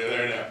before, but they're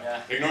there now.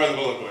 Yeah. Ignore the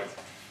bullet points.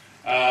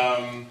 I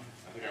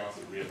think I want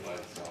to reapply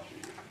the style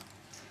sheet.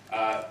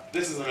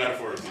 This is a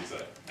metaphor of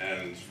Seaside,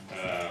 and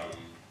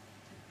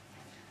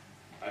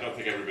I don't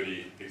think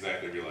everybody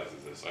exactly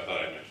realizes this, so I thought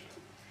I'd mention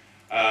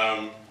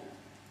it.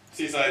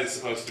 Seaside is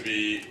supposed to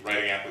be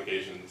writing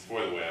applications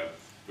for the web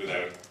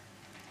without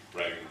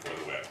writing them for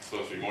the web. It's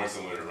supposed to be more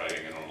similar to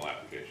writing a normal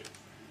application.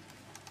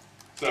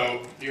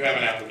 So you have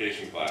an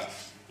application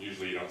class.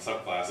 Usually you don't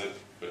subclass it,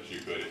 but you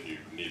could if you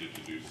needed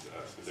to do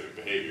specific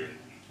behavior.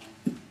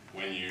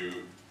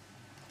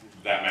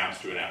 That maps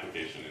to an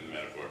application in the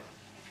metaphor.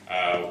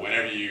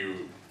 Whenever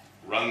you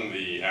run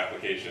the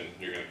application,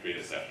 you're going to create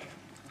a session.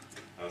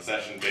 Now, the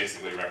session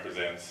basically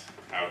represents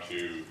how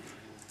to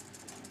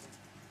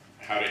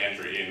how to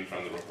enter in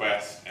from the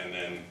request, and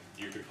then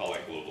you could call it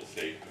global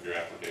state of your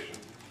application.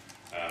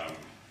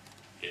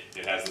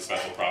 It has the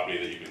special property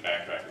that you can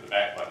backtrack to the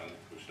back button,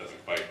 which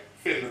doesn't quite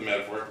fit into the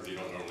metaphor because you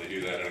don't normally do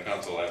that in a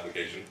console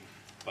application.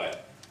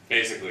 But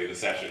basically, the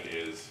session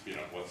is,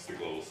 what's the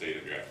global state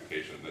of your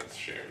application that's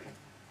shared.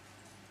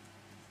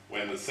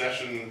 When the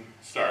session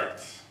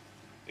starts,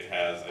 it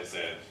has, I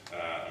said,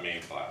 a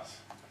main class.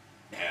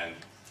 And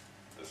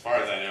as far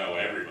as I know,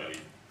 everybody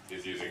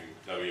is using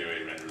WA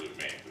render loop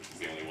main, which is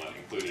the only one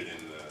included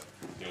in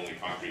the only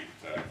concrete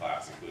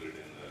class included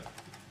in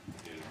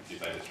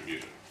Seaside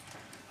distribution.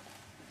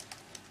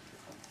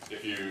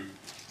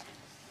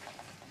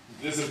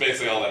 This is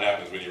basically all that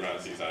happens when you run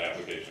a Seaside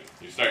application.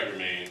 You start your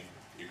main,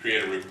 you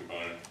create a root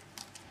component,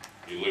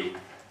 you loop,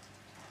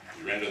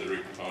 you render the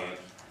root component,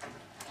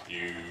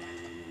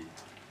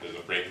 there's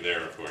a break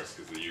there, of course,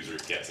 because the user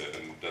gets it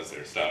and does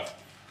their stuff,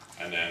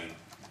 and then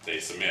they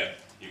submit.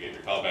 You get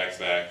your callbacks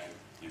back,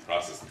 you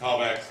process the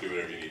callbacks, do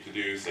whatever you need to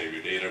do, save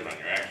your data, run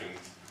your actions,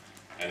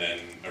 and then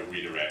a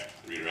redirect.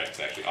 The redirect is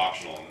actually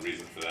optional, and the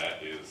reason for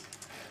that is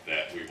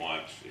that we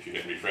want, if you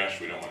hit refresh,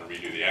 we don't want to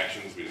redo the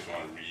actions, we just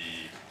want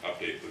to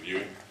update the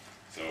viewing.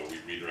 So we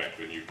redirect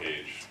to a new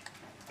page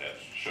that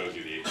shows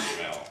you the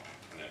HTML,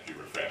 and then if you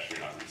refresh,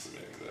 you're not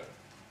resubmitting the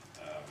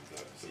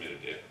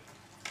submitted data.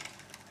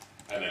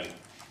 And then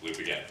loop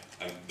again.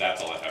 And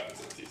that's all that happens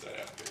in the Seaside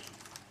application.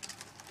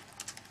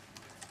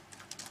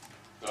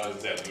 So as I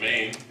said, the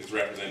main is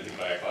represented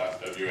by a class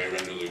WA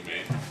render loop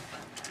main.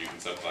 You can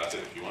subclass it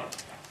if you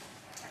want.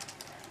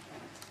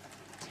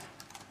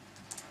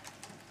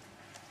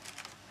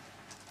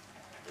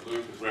 The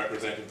loop is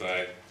represented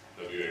by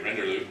WA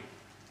render loop.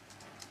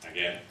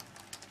 Again,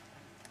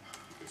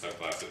 you can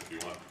subclass it if you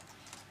want.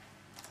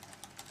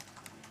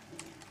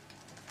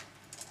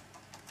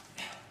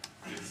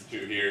 These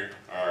two here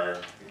are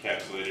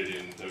encapsulated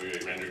in WA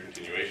render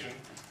continuation.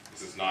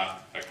 This is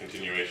not a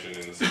continuation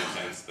in the same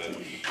sense that, a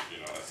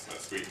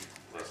squeak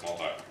or a small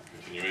talk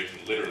continuation.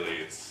 Literally,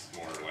 it's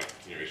more like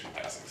continuation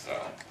passing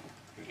style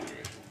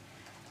continuation.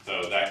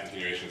 So that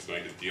continuation is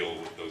going to deal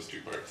with those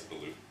two parts of the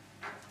loop.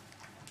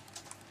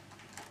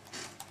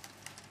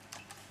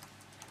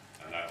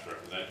 And that's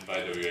represented by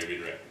WA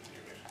redirect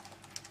continuation.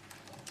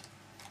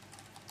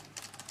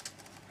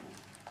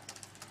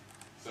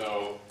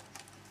 So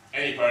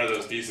any part of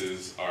those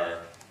pieces are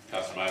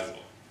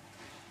customizable.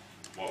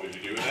 What would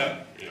you do with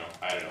that?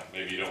 I don't know.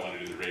 Maybe you don't want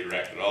to do the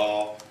redirect at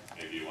all.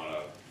 Maybe you want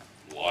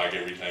to log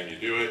every time you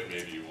do it.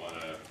 Maybe you want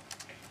to,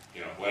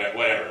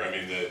 whatever. I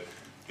mean,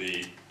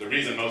 the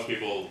reason most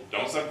people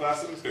don't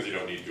subclass them is because you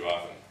don't need to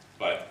often.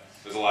 But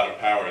there's a lot of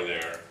power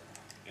there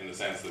in the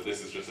sense that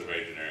this is just a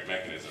very generic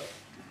mechanism.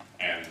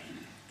 And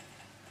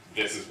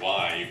this is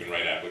why you can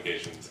write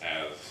applications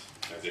as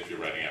if you're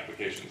writing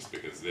applications,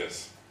 because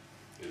this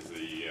is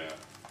the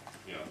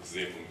this is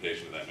the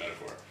implementation of that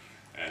metaphor.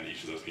 And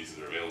each of those pieces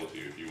are available to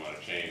you if you want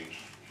to change.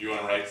 If you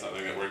want to write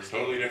something that works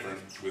totally different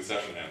with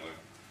session handling,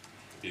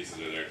 the pieces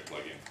are there to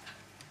plug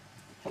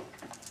in.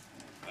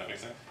 That make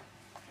sense?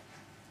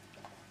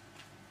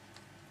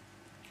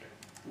 Okay.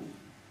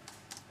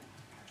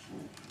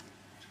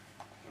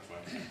 That's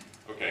fine.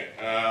 Okay.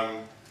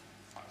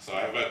 So I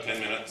have about 10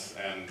 minutes,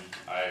 and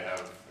I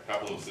have a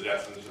couple of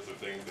suggestions just of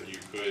things that you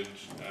could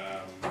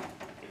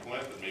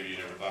implement that maybe you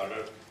never thought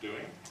about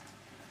doing.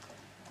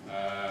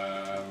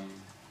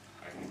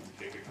 I can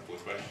take a couple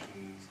of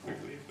questions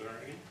quickly if there are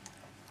any.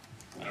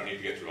 I don't need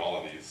to get through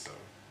all of these, so.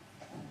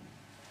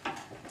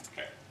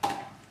 Okay.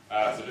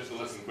 So just to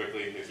listen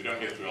quickly, in case we don't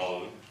get through all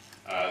of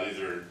them, these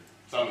are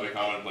some of the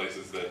common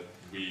places that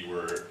we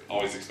were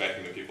always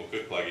expecting that people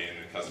could plug in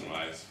and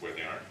customize where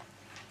they aren't.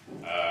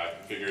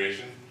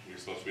 Configuration, you're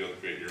supposed to be able to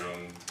create your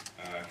own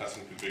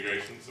custom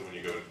configuration, so when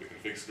you go into the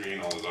config screen,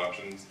 all those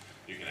options,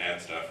 you can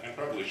add stuff, and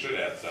probably should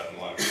add stuff in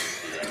a lot of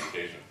cases to your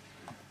application.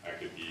 That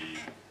could be,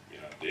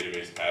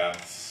 database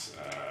paths,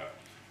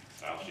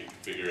 style sheet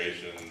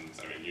configurations.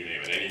 I mean, you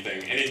name it.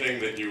 Anything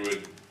that you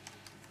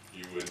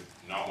would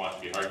not want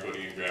to be hard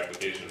coding in your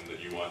application that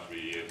you want to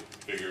be able to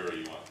configure, or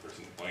you want the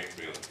person deploying to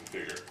be able to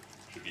configure,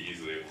 should be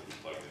easily able to be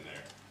plugged in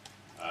there.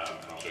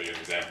 And I'll show you an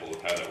example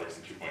of how that works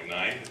in 2.9.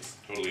 It's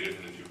totally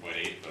different in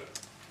 2.8, but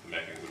the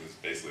mechanism is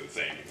basically the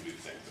same. You can do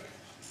the same thing.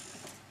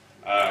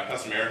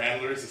 Custom error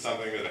handlers is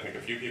something that I think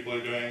a few people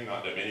are doing,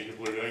 not that many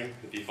people are doing.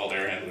 The default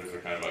error handlers are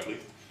kind of ugly,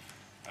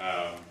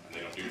 and they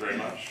don't do very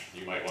much.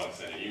 You might want to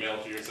send an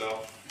email to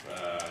yourself.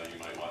 You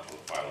might want to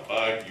file a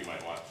bug. You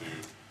might want to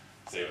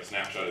save a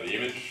snapshot of the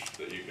image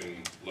that you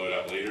can load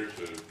up later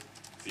to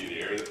see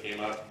the error that came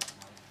up.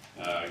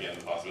 Again,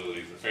 the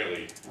possibilities are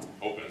fairly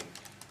open,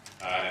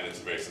 and it's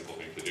a very simple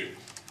thing to do.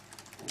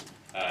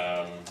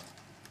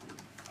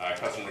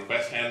 Custom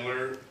request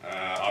handler,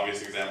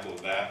 obvious example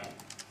of that.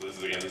 So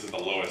this is the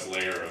lowest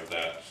layer of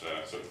that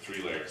sort of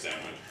three-layer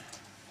sandwich.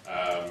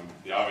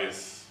 The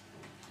obvious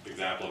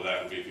example of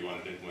that would be if you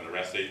wanted to implement a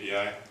REST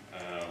API.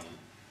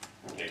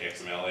 Take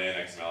XML in,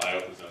 XML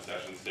out, there's no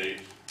session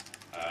state.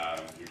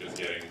 You're just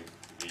getting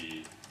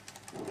the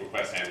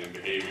request handling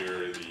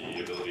behavior,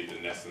 the ability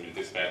to nest them in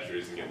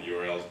dispatchers and get the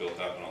URLs built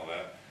up and all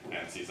that.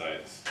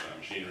 Seaside's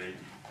machinery.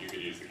 You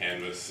could use the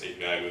Canvas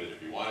API with it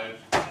if you wanted.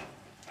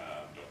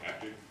 Don't have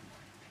to.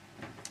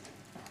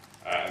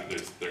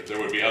 There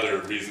would be other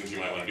reasons you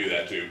might want to do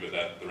that too, but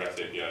the REST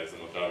API is the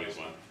most obvious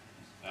one.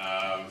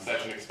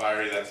 Session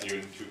expiry, that's new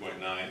in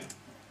 2.9.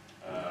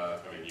 I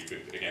mean, you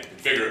could, again,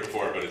 configure it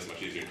before, but it's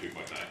much easier in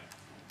 2.9.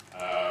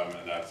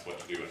 And that's what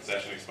to do when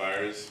session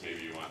expires.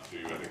 Maybe you want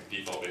to, I think the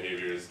default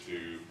behavior is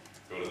to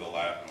go to the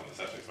lab, and when the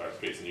session expires,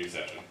 creates a new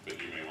session, but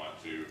you may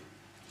want to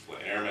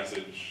display an error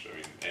message. I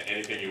mean,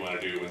 anything you want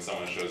to do when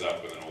someone shows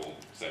up with an old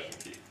session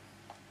key.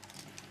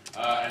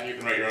 And you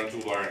can write your own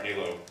toolbar and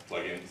Halo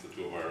plugins. The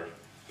toolbar,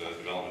 the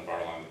development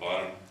bar along the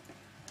bottom.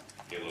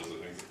 Halos are the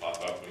things that pop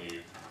up when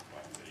you,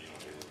 well, you know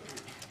what Halos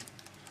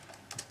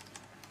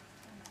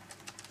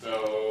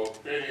are. So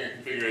creating a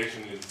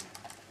configuration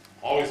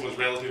always was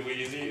relatively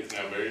easy. It's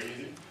now very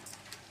easy.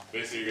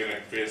 Basically, you're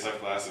going to create a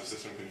subclass of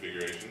system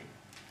configuration.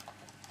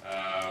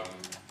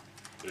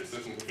 There's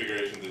system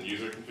configurations and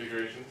user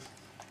configurations.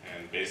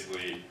 And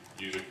basically,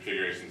 user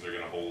configurations are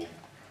going to hold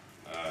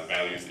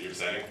values that you're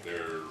setting.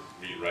 They're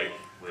read-write,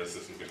 whereas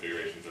system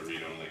configurations are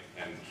read-only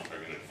and are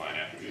going to define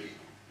attributes.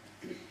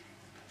 You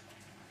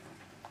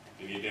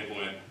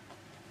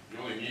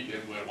only need to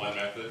implement one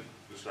method,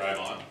 describe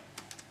on.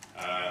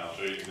 I'll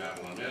show you an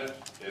example in a minute.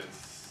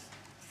 It's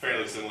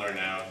fairly similar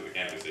now to the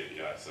Canvas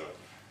API, so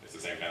it's the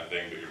same kind of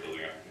thing, but you're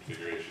building up a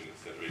configuration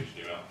instead of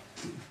HTML.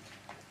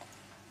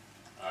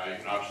 You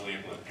can optionally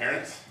implement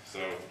parents, so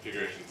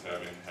configurations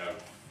have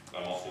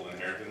a multiple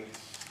inheritance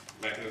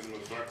mechanism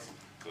of sorts,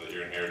 so that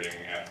you're inheriting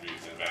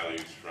attributes and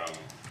values from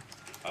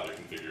other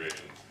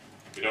configurations.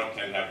 We don't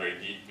tend to have very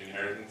deep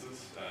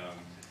inheritances,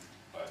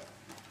 but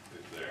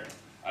it's there.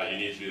 You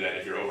need to do that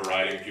if you're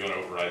overriding, if you want to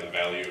override the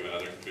value of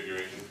another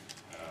configuration,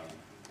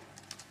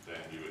 then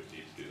you would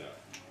need to do that.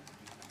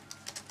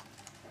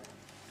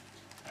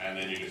 And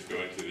then you just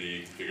go into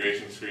the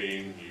configuration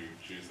screen, you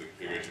choose the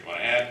configuration you want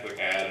to add, click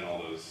add, and all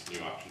those new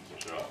options will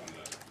show up in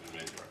the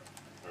menu bar,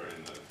 or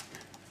in the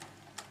screen.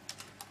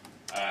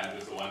 And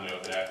just a one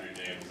note, the attribute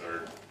names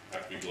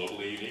have to be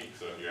globally unique,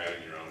 so if you're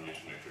adding your own, you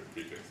should make sure to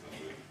prefix them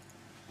with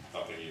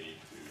something unique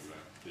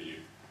to you.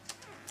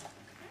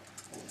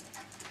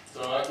 So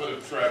that's what a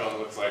describe on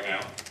looks like now.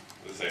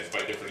 As I say, it's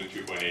quite different in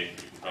 2.8. You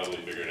can probably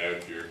figure it out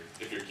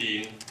if you're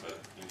keen, but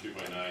in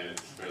 2.9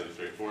 it's fairly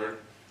straightforward.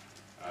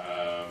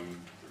 We're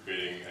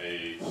creating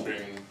a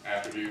string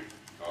attribute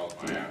called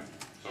myApp,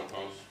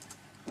 so-post.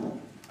 You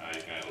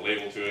can add a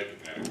label to it, you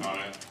can add a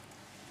comment.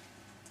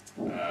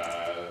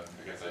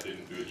 I guess I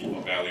didn't do a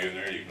default value in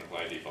there, you can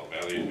apply a default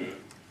value to it.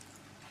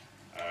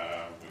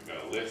 We've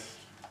got a list,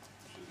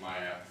 which is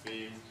myApp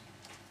theme.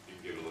 You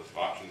can give it a list of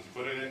options to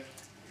put in it.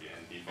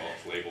 Again,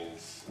 defaults,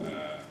 labels,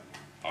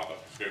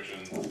 pop-up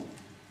descriptions.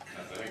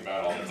 That's, I think,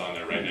 about all that's on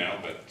there right now,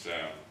 but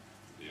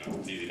you know,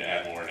 it's easy to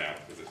add more now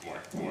because it's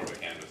more of a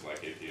Canvas-like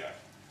API.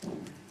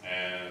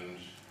 And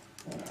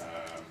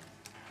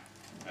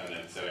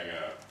then setting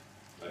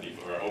a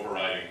default, or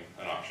overriding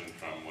an option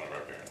from one of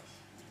our parents,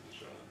 which is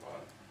shown at the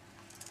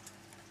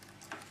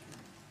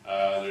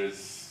bottom.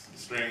 There's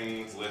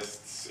strings,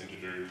 lists,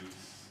 integers,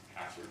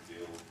 password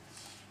fields.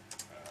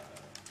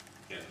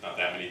 Again, not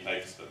that many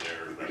types, but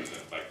they're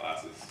represented by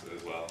classes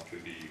as well.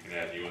 Could be, you can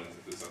add new ones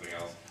if there's something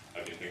else.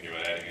 I've been thinking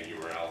about adding a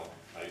URL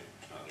type,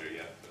 not there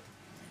yet, but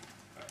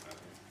that kind of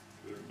thing.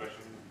 Is there a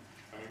question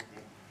coming?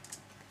 No?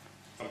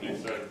 Somebody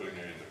started putting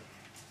their hand there.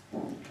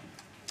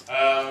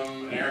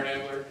 An error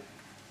handler,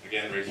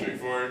 again, very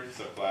straightforward,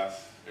 subclass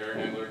error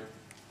handler.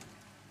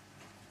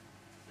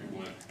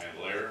 Implement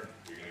handle error,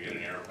 you're going to get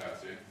an error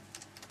passed in.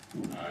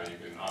 You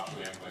can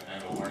optionally implement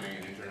handle warning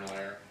and internal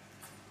error.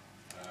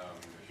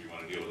 If you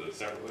want to deal with it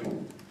separately.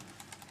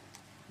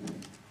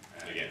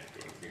 And again,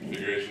 go into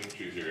configuration,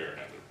 choose your error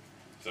handler.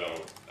 So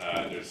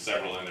there's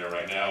several in there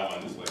right now.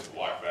 One displays a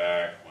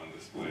walkback, one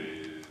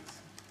displays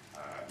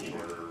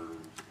shorter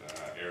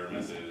error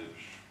message.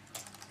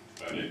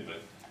 That's about it,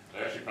 but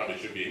there actually probably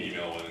should be an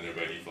email one in there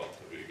by default.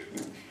 That would be a good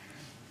thing.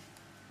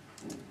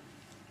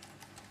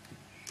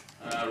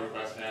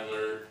 Request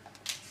handler,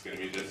 it's going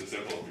to be just as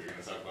simple. If you're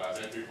going to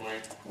subclass entry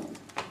point, you're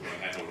going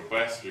to handle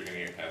request, you're going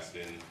to get passed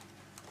in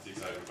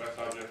Seaside request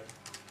object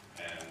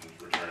and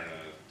return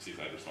a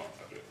Seaside response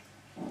object.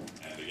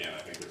 And again,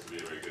 I think this would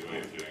be a very good way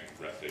of doing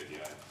REST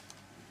APIs,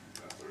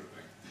 that sort of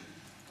thing.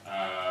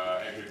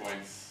 Entry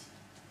points,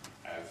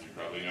 as you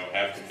probably know,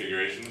 have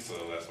configurations, so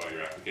that's why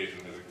your application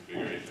has a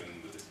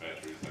configuration, the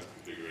dispatchers have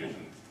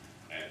configurations,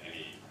 and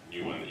any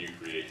new one that you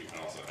create, you can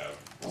also have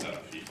set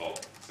up the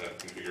default set of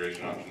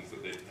configuration options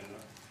that they depend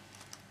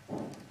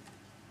on.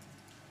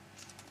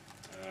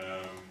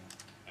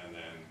 And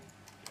then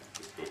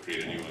just go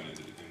create a new one in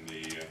the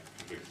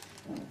config.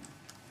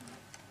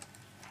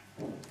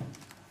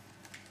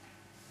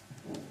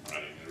 I'm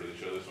not even going to really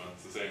show this one.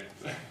 It's the same.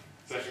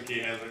 Session key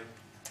handler,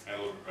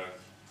 handle request.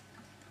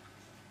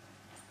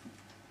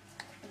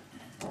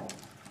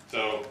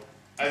 So,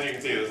 as you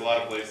can see, there's a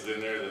lot of places in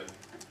there that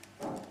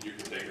you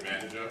can take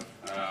advantage of.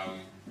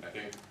 I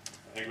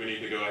think we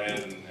need to go ahead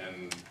and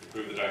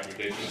improve the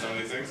documentation of some of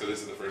these things. So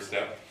this is the first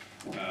step.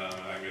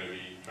 I'm going to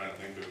be trying to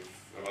think of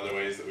other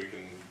ways that we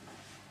can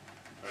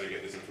try to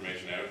get this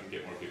information out and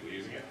get more people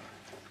using it.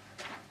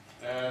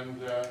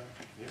 And yeah, I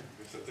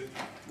guess that's it.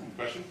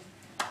 Question?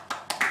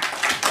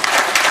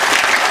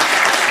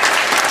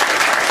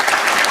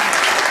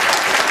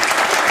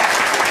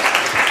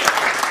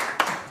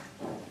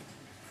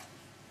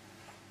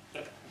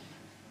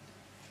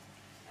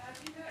 Do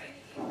you know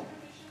any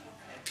information of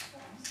X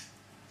forms?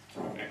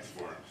 X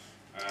forms.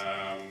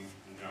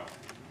 No.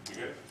 You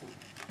good?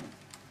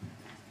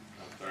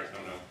 Oh, sorry, no,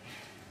 no.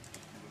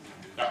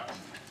 Yeah.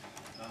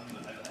 I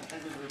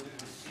think with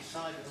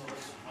Seaside, I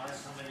was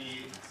surprised how many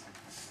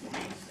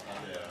streams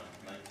are there,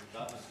 like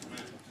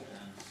JavaScript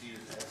and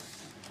CSS.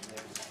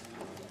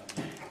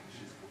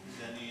 Is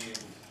there any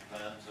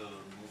plan to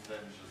move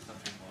that into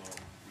something more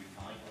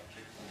refined,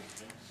 objects and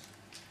strings?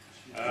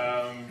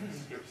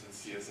 Scripts and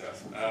CSS.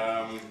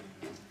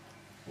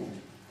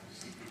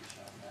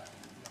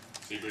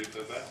 Seabreeze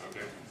does that?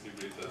 Okay,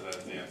 Seabreeze does that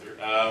as the answer.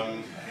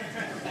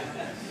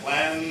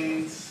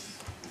 Plans,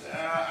 I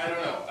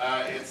don't know.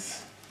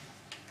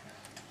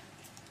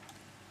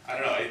 I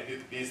don't know.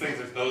 These things,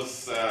 those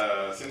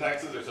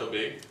syntaxes are so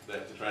big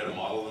that to try to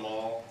model them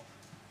all,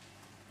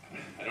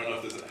 I don't know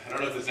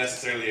if there's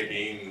necessarily a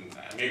gain.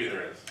 Maybe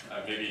there is.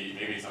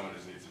 Maybe someone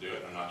just needs to do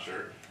it. I'm not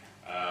sure.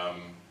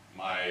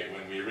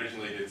 When we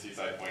originally did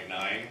Seaside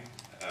 0.9,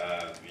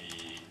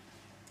 the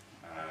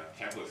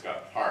templates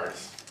got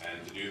parsed,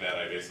 and to do that,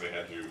 I basically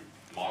had to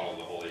model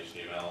the whole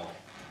HTML,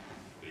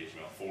 the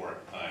HTML4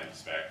 at the time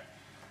spec,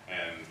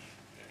 and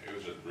it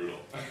was just brutal.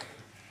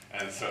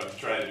 And so to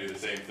try to do the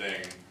same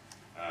thing,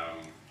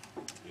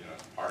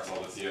 parse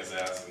all the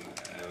CSS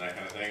and that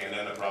kind of thing, and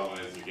then the problem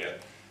is you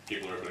get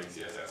people who are putting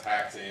CSS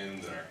hacks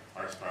in that are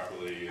parsed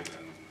properly, and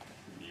then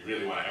you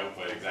really want to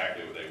output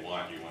exactly what they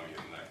want. You want to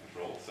give them that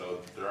control.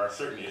 So there are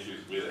certain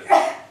issues with it.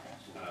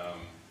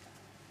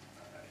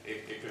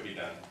 It could be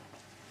done.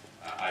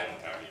 I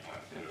don't have any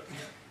plans to do it.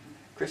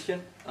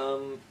 Christian,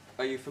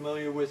 are you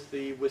familiar with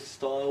the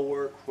style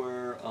work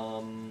where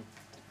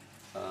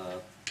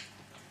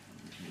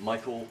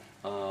Michael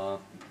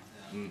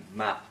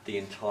mapped the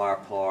entire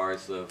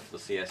parse of the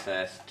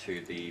CSS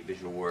to the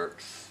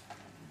VisualWorks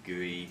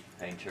GUI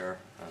painter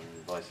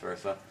and vice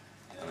versa?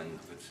 I mean,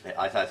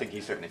 I think he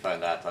certainly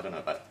found that, I don't know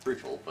about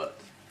brutal, but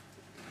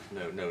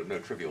no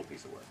trivial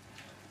piece of work.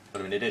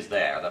 But I mean, it is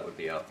there. That would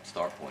be a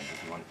start point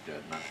if you wanted to do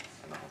it now.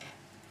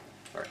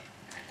 Sorry.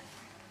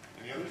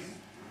 Any others?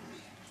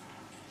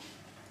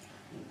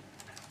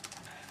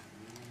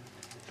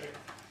 Okay,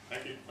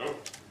 thank you. Oh,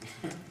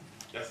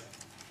 yes.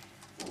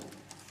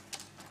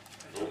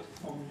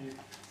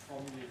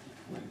 Formulate it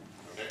well.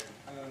 Okay.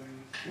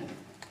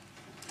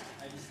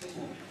 I discussed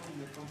with people in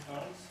the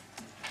conference.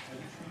 I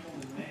don't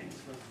remember the name. It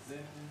was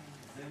Zenty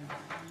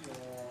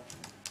or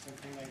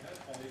something like that.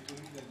 And they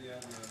told me that they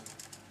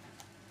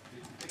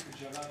could take a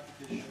Java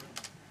application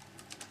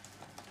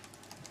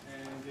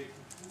and they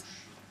could push.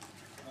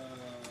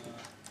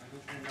 I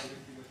don't remember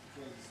exactly what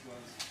it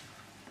was.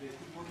 They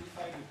could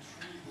modify the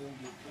tree on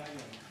the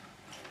client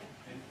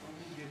and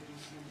only get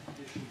those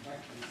modifications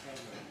back to the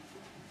server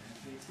and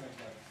things like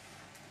that.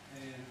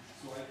 And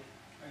so I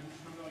don't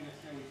remember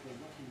exactly how it was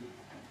working, but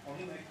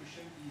only my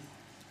question is,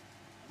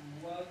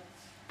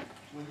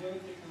 when you have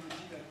a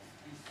technology that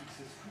is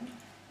successful,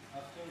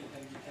 after it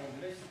can become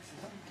less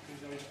successful because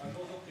there is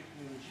another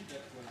technology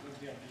that was not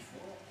there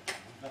before.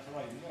 That's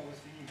right. I was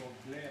thinking about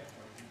Glare,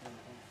 for example,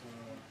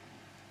 of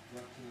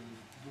what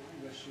Doru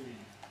was showing.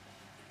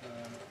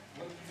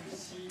 What do you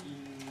see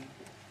in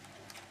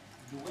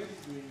the web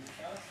is going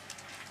fast,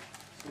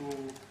 so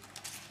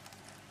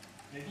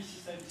maybe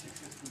Seaside is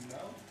successful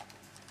now,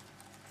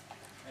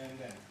 and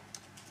then?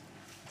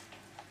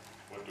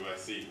 What do I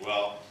see?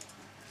 Well,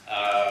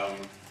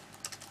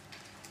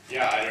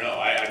 yeah, I don't know.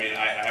 I mean,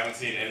 I haven't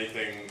seen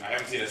anything. I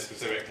haven't seen a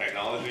specific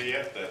technology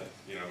yet that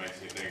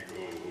makes me think,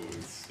 ooh,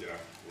 it's,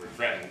 we're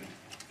threatened.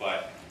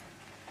 But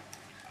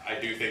I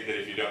do think that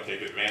if you don't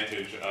take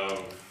advantage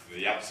of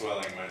the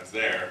upswelling when it's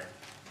there,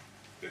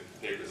 it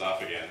tapers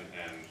off again,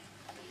 and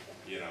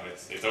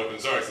it's open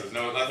source. There's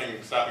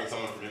nothing stopping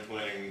someone from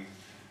implementing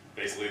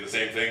basically the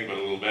same thing but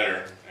a little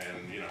better,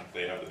 and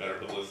they have the better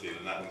publicity,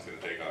 then that one's going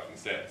to take off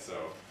instead.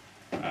 So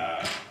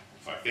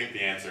I think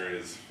the answer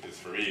is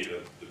for me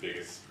the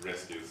biggest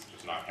risk is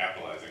just not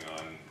capitalizing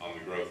on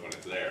the growth when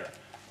it's there,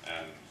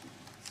 and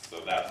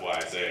so that's why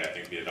I say I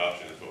think the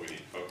adoption is what we need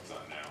to focus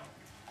on now,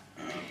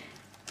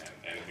 and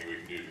anything we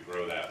can do to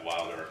grow that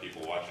while there are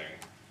people watching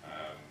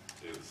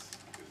is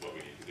what we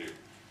need to do.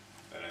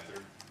 That answer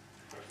your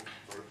question,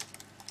 sort of?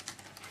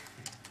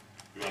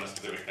 You want a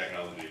specific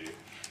technology?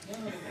 No,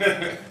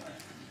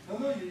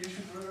 you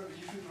should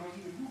review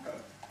the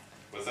book.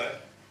 What's that?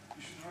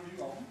 You should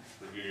review our book.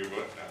 Review your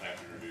book? I'll have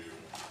to review your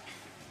book.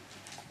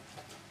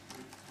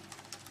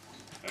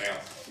 Anything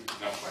else?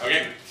 No?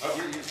 Okay. Oh.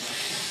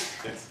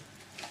 Yes.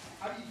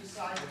 How do you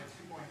decide when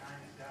 2.9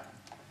 is done?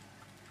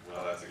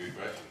 Well, that's a good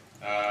question.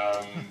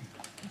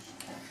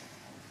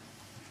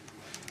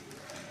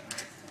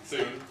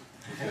 Soon.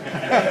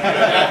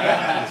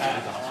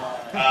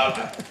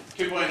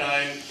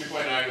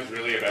 2.9 was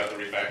really about the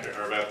refactor,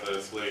 or about the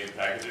splitting into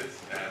packages,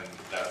 and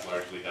that's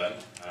largely done.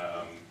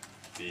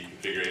 The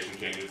configuration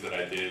changes that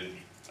I did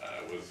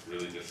was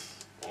really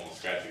just almost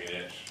scratching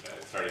an itch.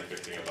 I started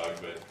fixing a bug,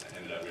 but I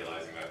ended up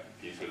realizing that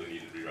piece really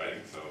needed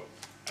rewriting, so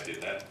I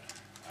did that.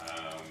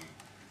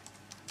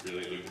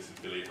 Really, Lucas and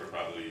Philippe are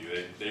probably,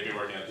 they've been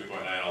working on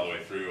 2.9 all the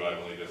way through. I've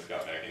only just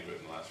got back into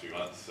it in the last few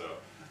months, so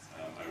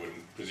I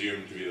wouldn't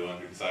presume to be the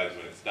one who decides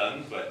when it's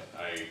done, but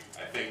I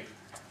think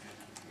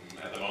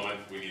at the moment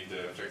we need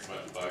to fix a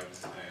bunch of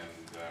bugs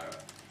and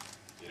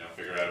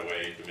figure out a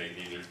way to make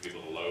it easier for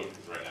people to load,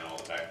 because right now all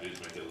the packages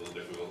make it a little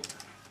difficult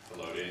to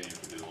load in. You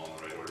have to do them all in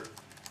the right order,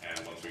 and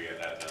once we get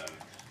that done,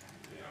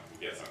 we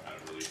get some kind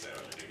of release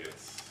out. I think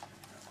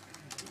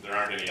there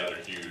aren't any other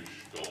huge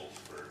goals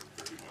for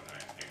 2.9, I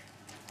think.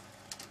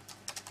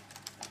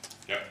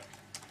 Yep.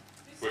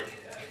 Quick.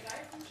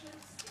 AI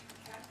functions in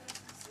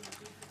canvases in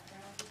different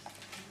browsers,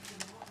 and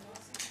not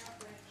single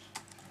branch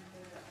and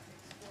the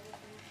explorer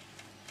page.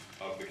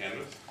 Of the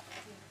canvas?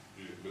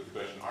 With the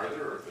question, are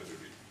there or could there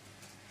be?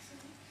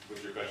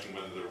 Was your question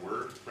whether there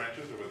were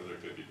branches or whether there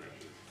could be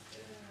branches?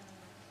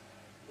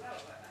 Well,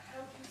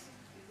 how do you think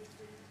is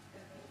it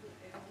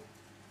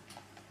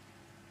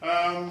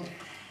will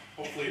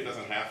Hopefully it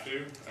doesn't have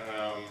to.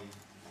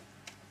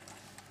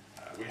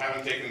 We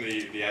haven't taken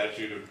the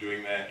attitude of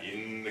doing that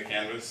in the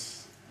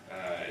canvas.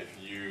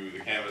 The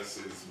canvas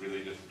is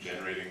really just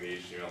generating the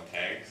HTML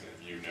tags, and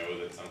if you know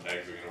that some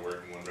tags are going to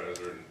work in one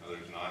browser and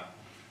others not,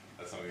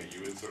 that's something that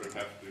you would sort of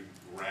have to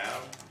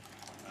grab.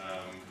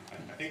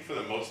 I think for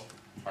the most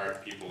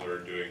part, people are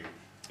doing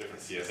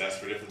different CSS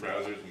for different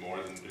browsers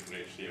more than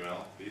different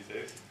HTML these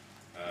days.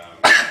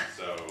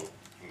 So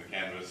from the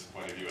canvas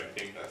point of view, I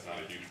think that's not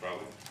a huge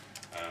problem.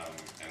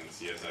 And the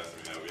CSS,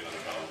 that would be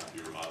another problem if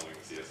you were modeling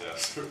the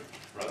CSS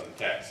rather than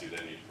text. You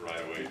then need to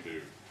provide a way to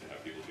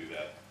have people do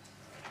that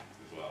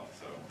as well.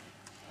 So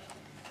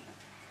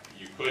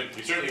you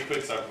certainly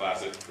could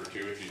subclass it for 2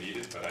 if you need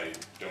it, but I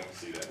don't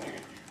see that being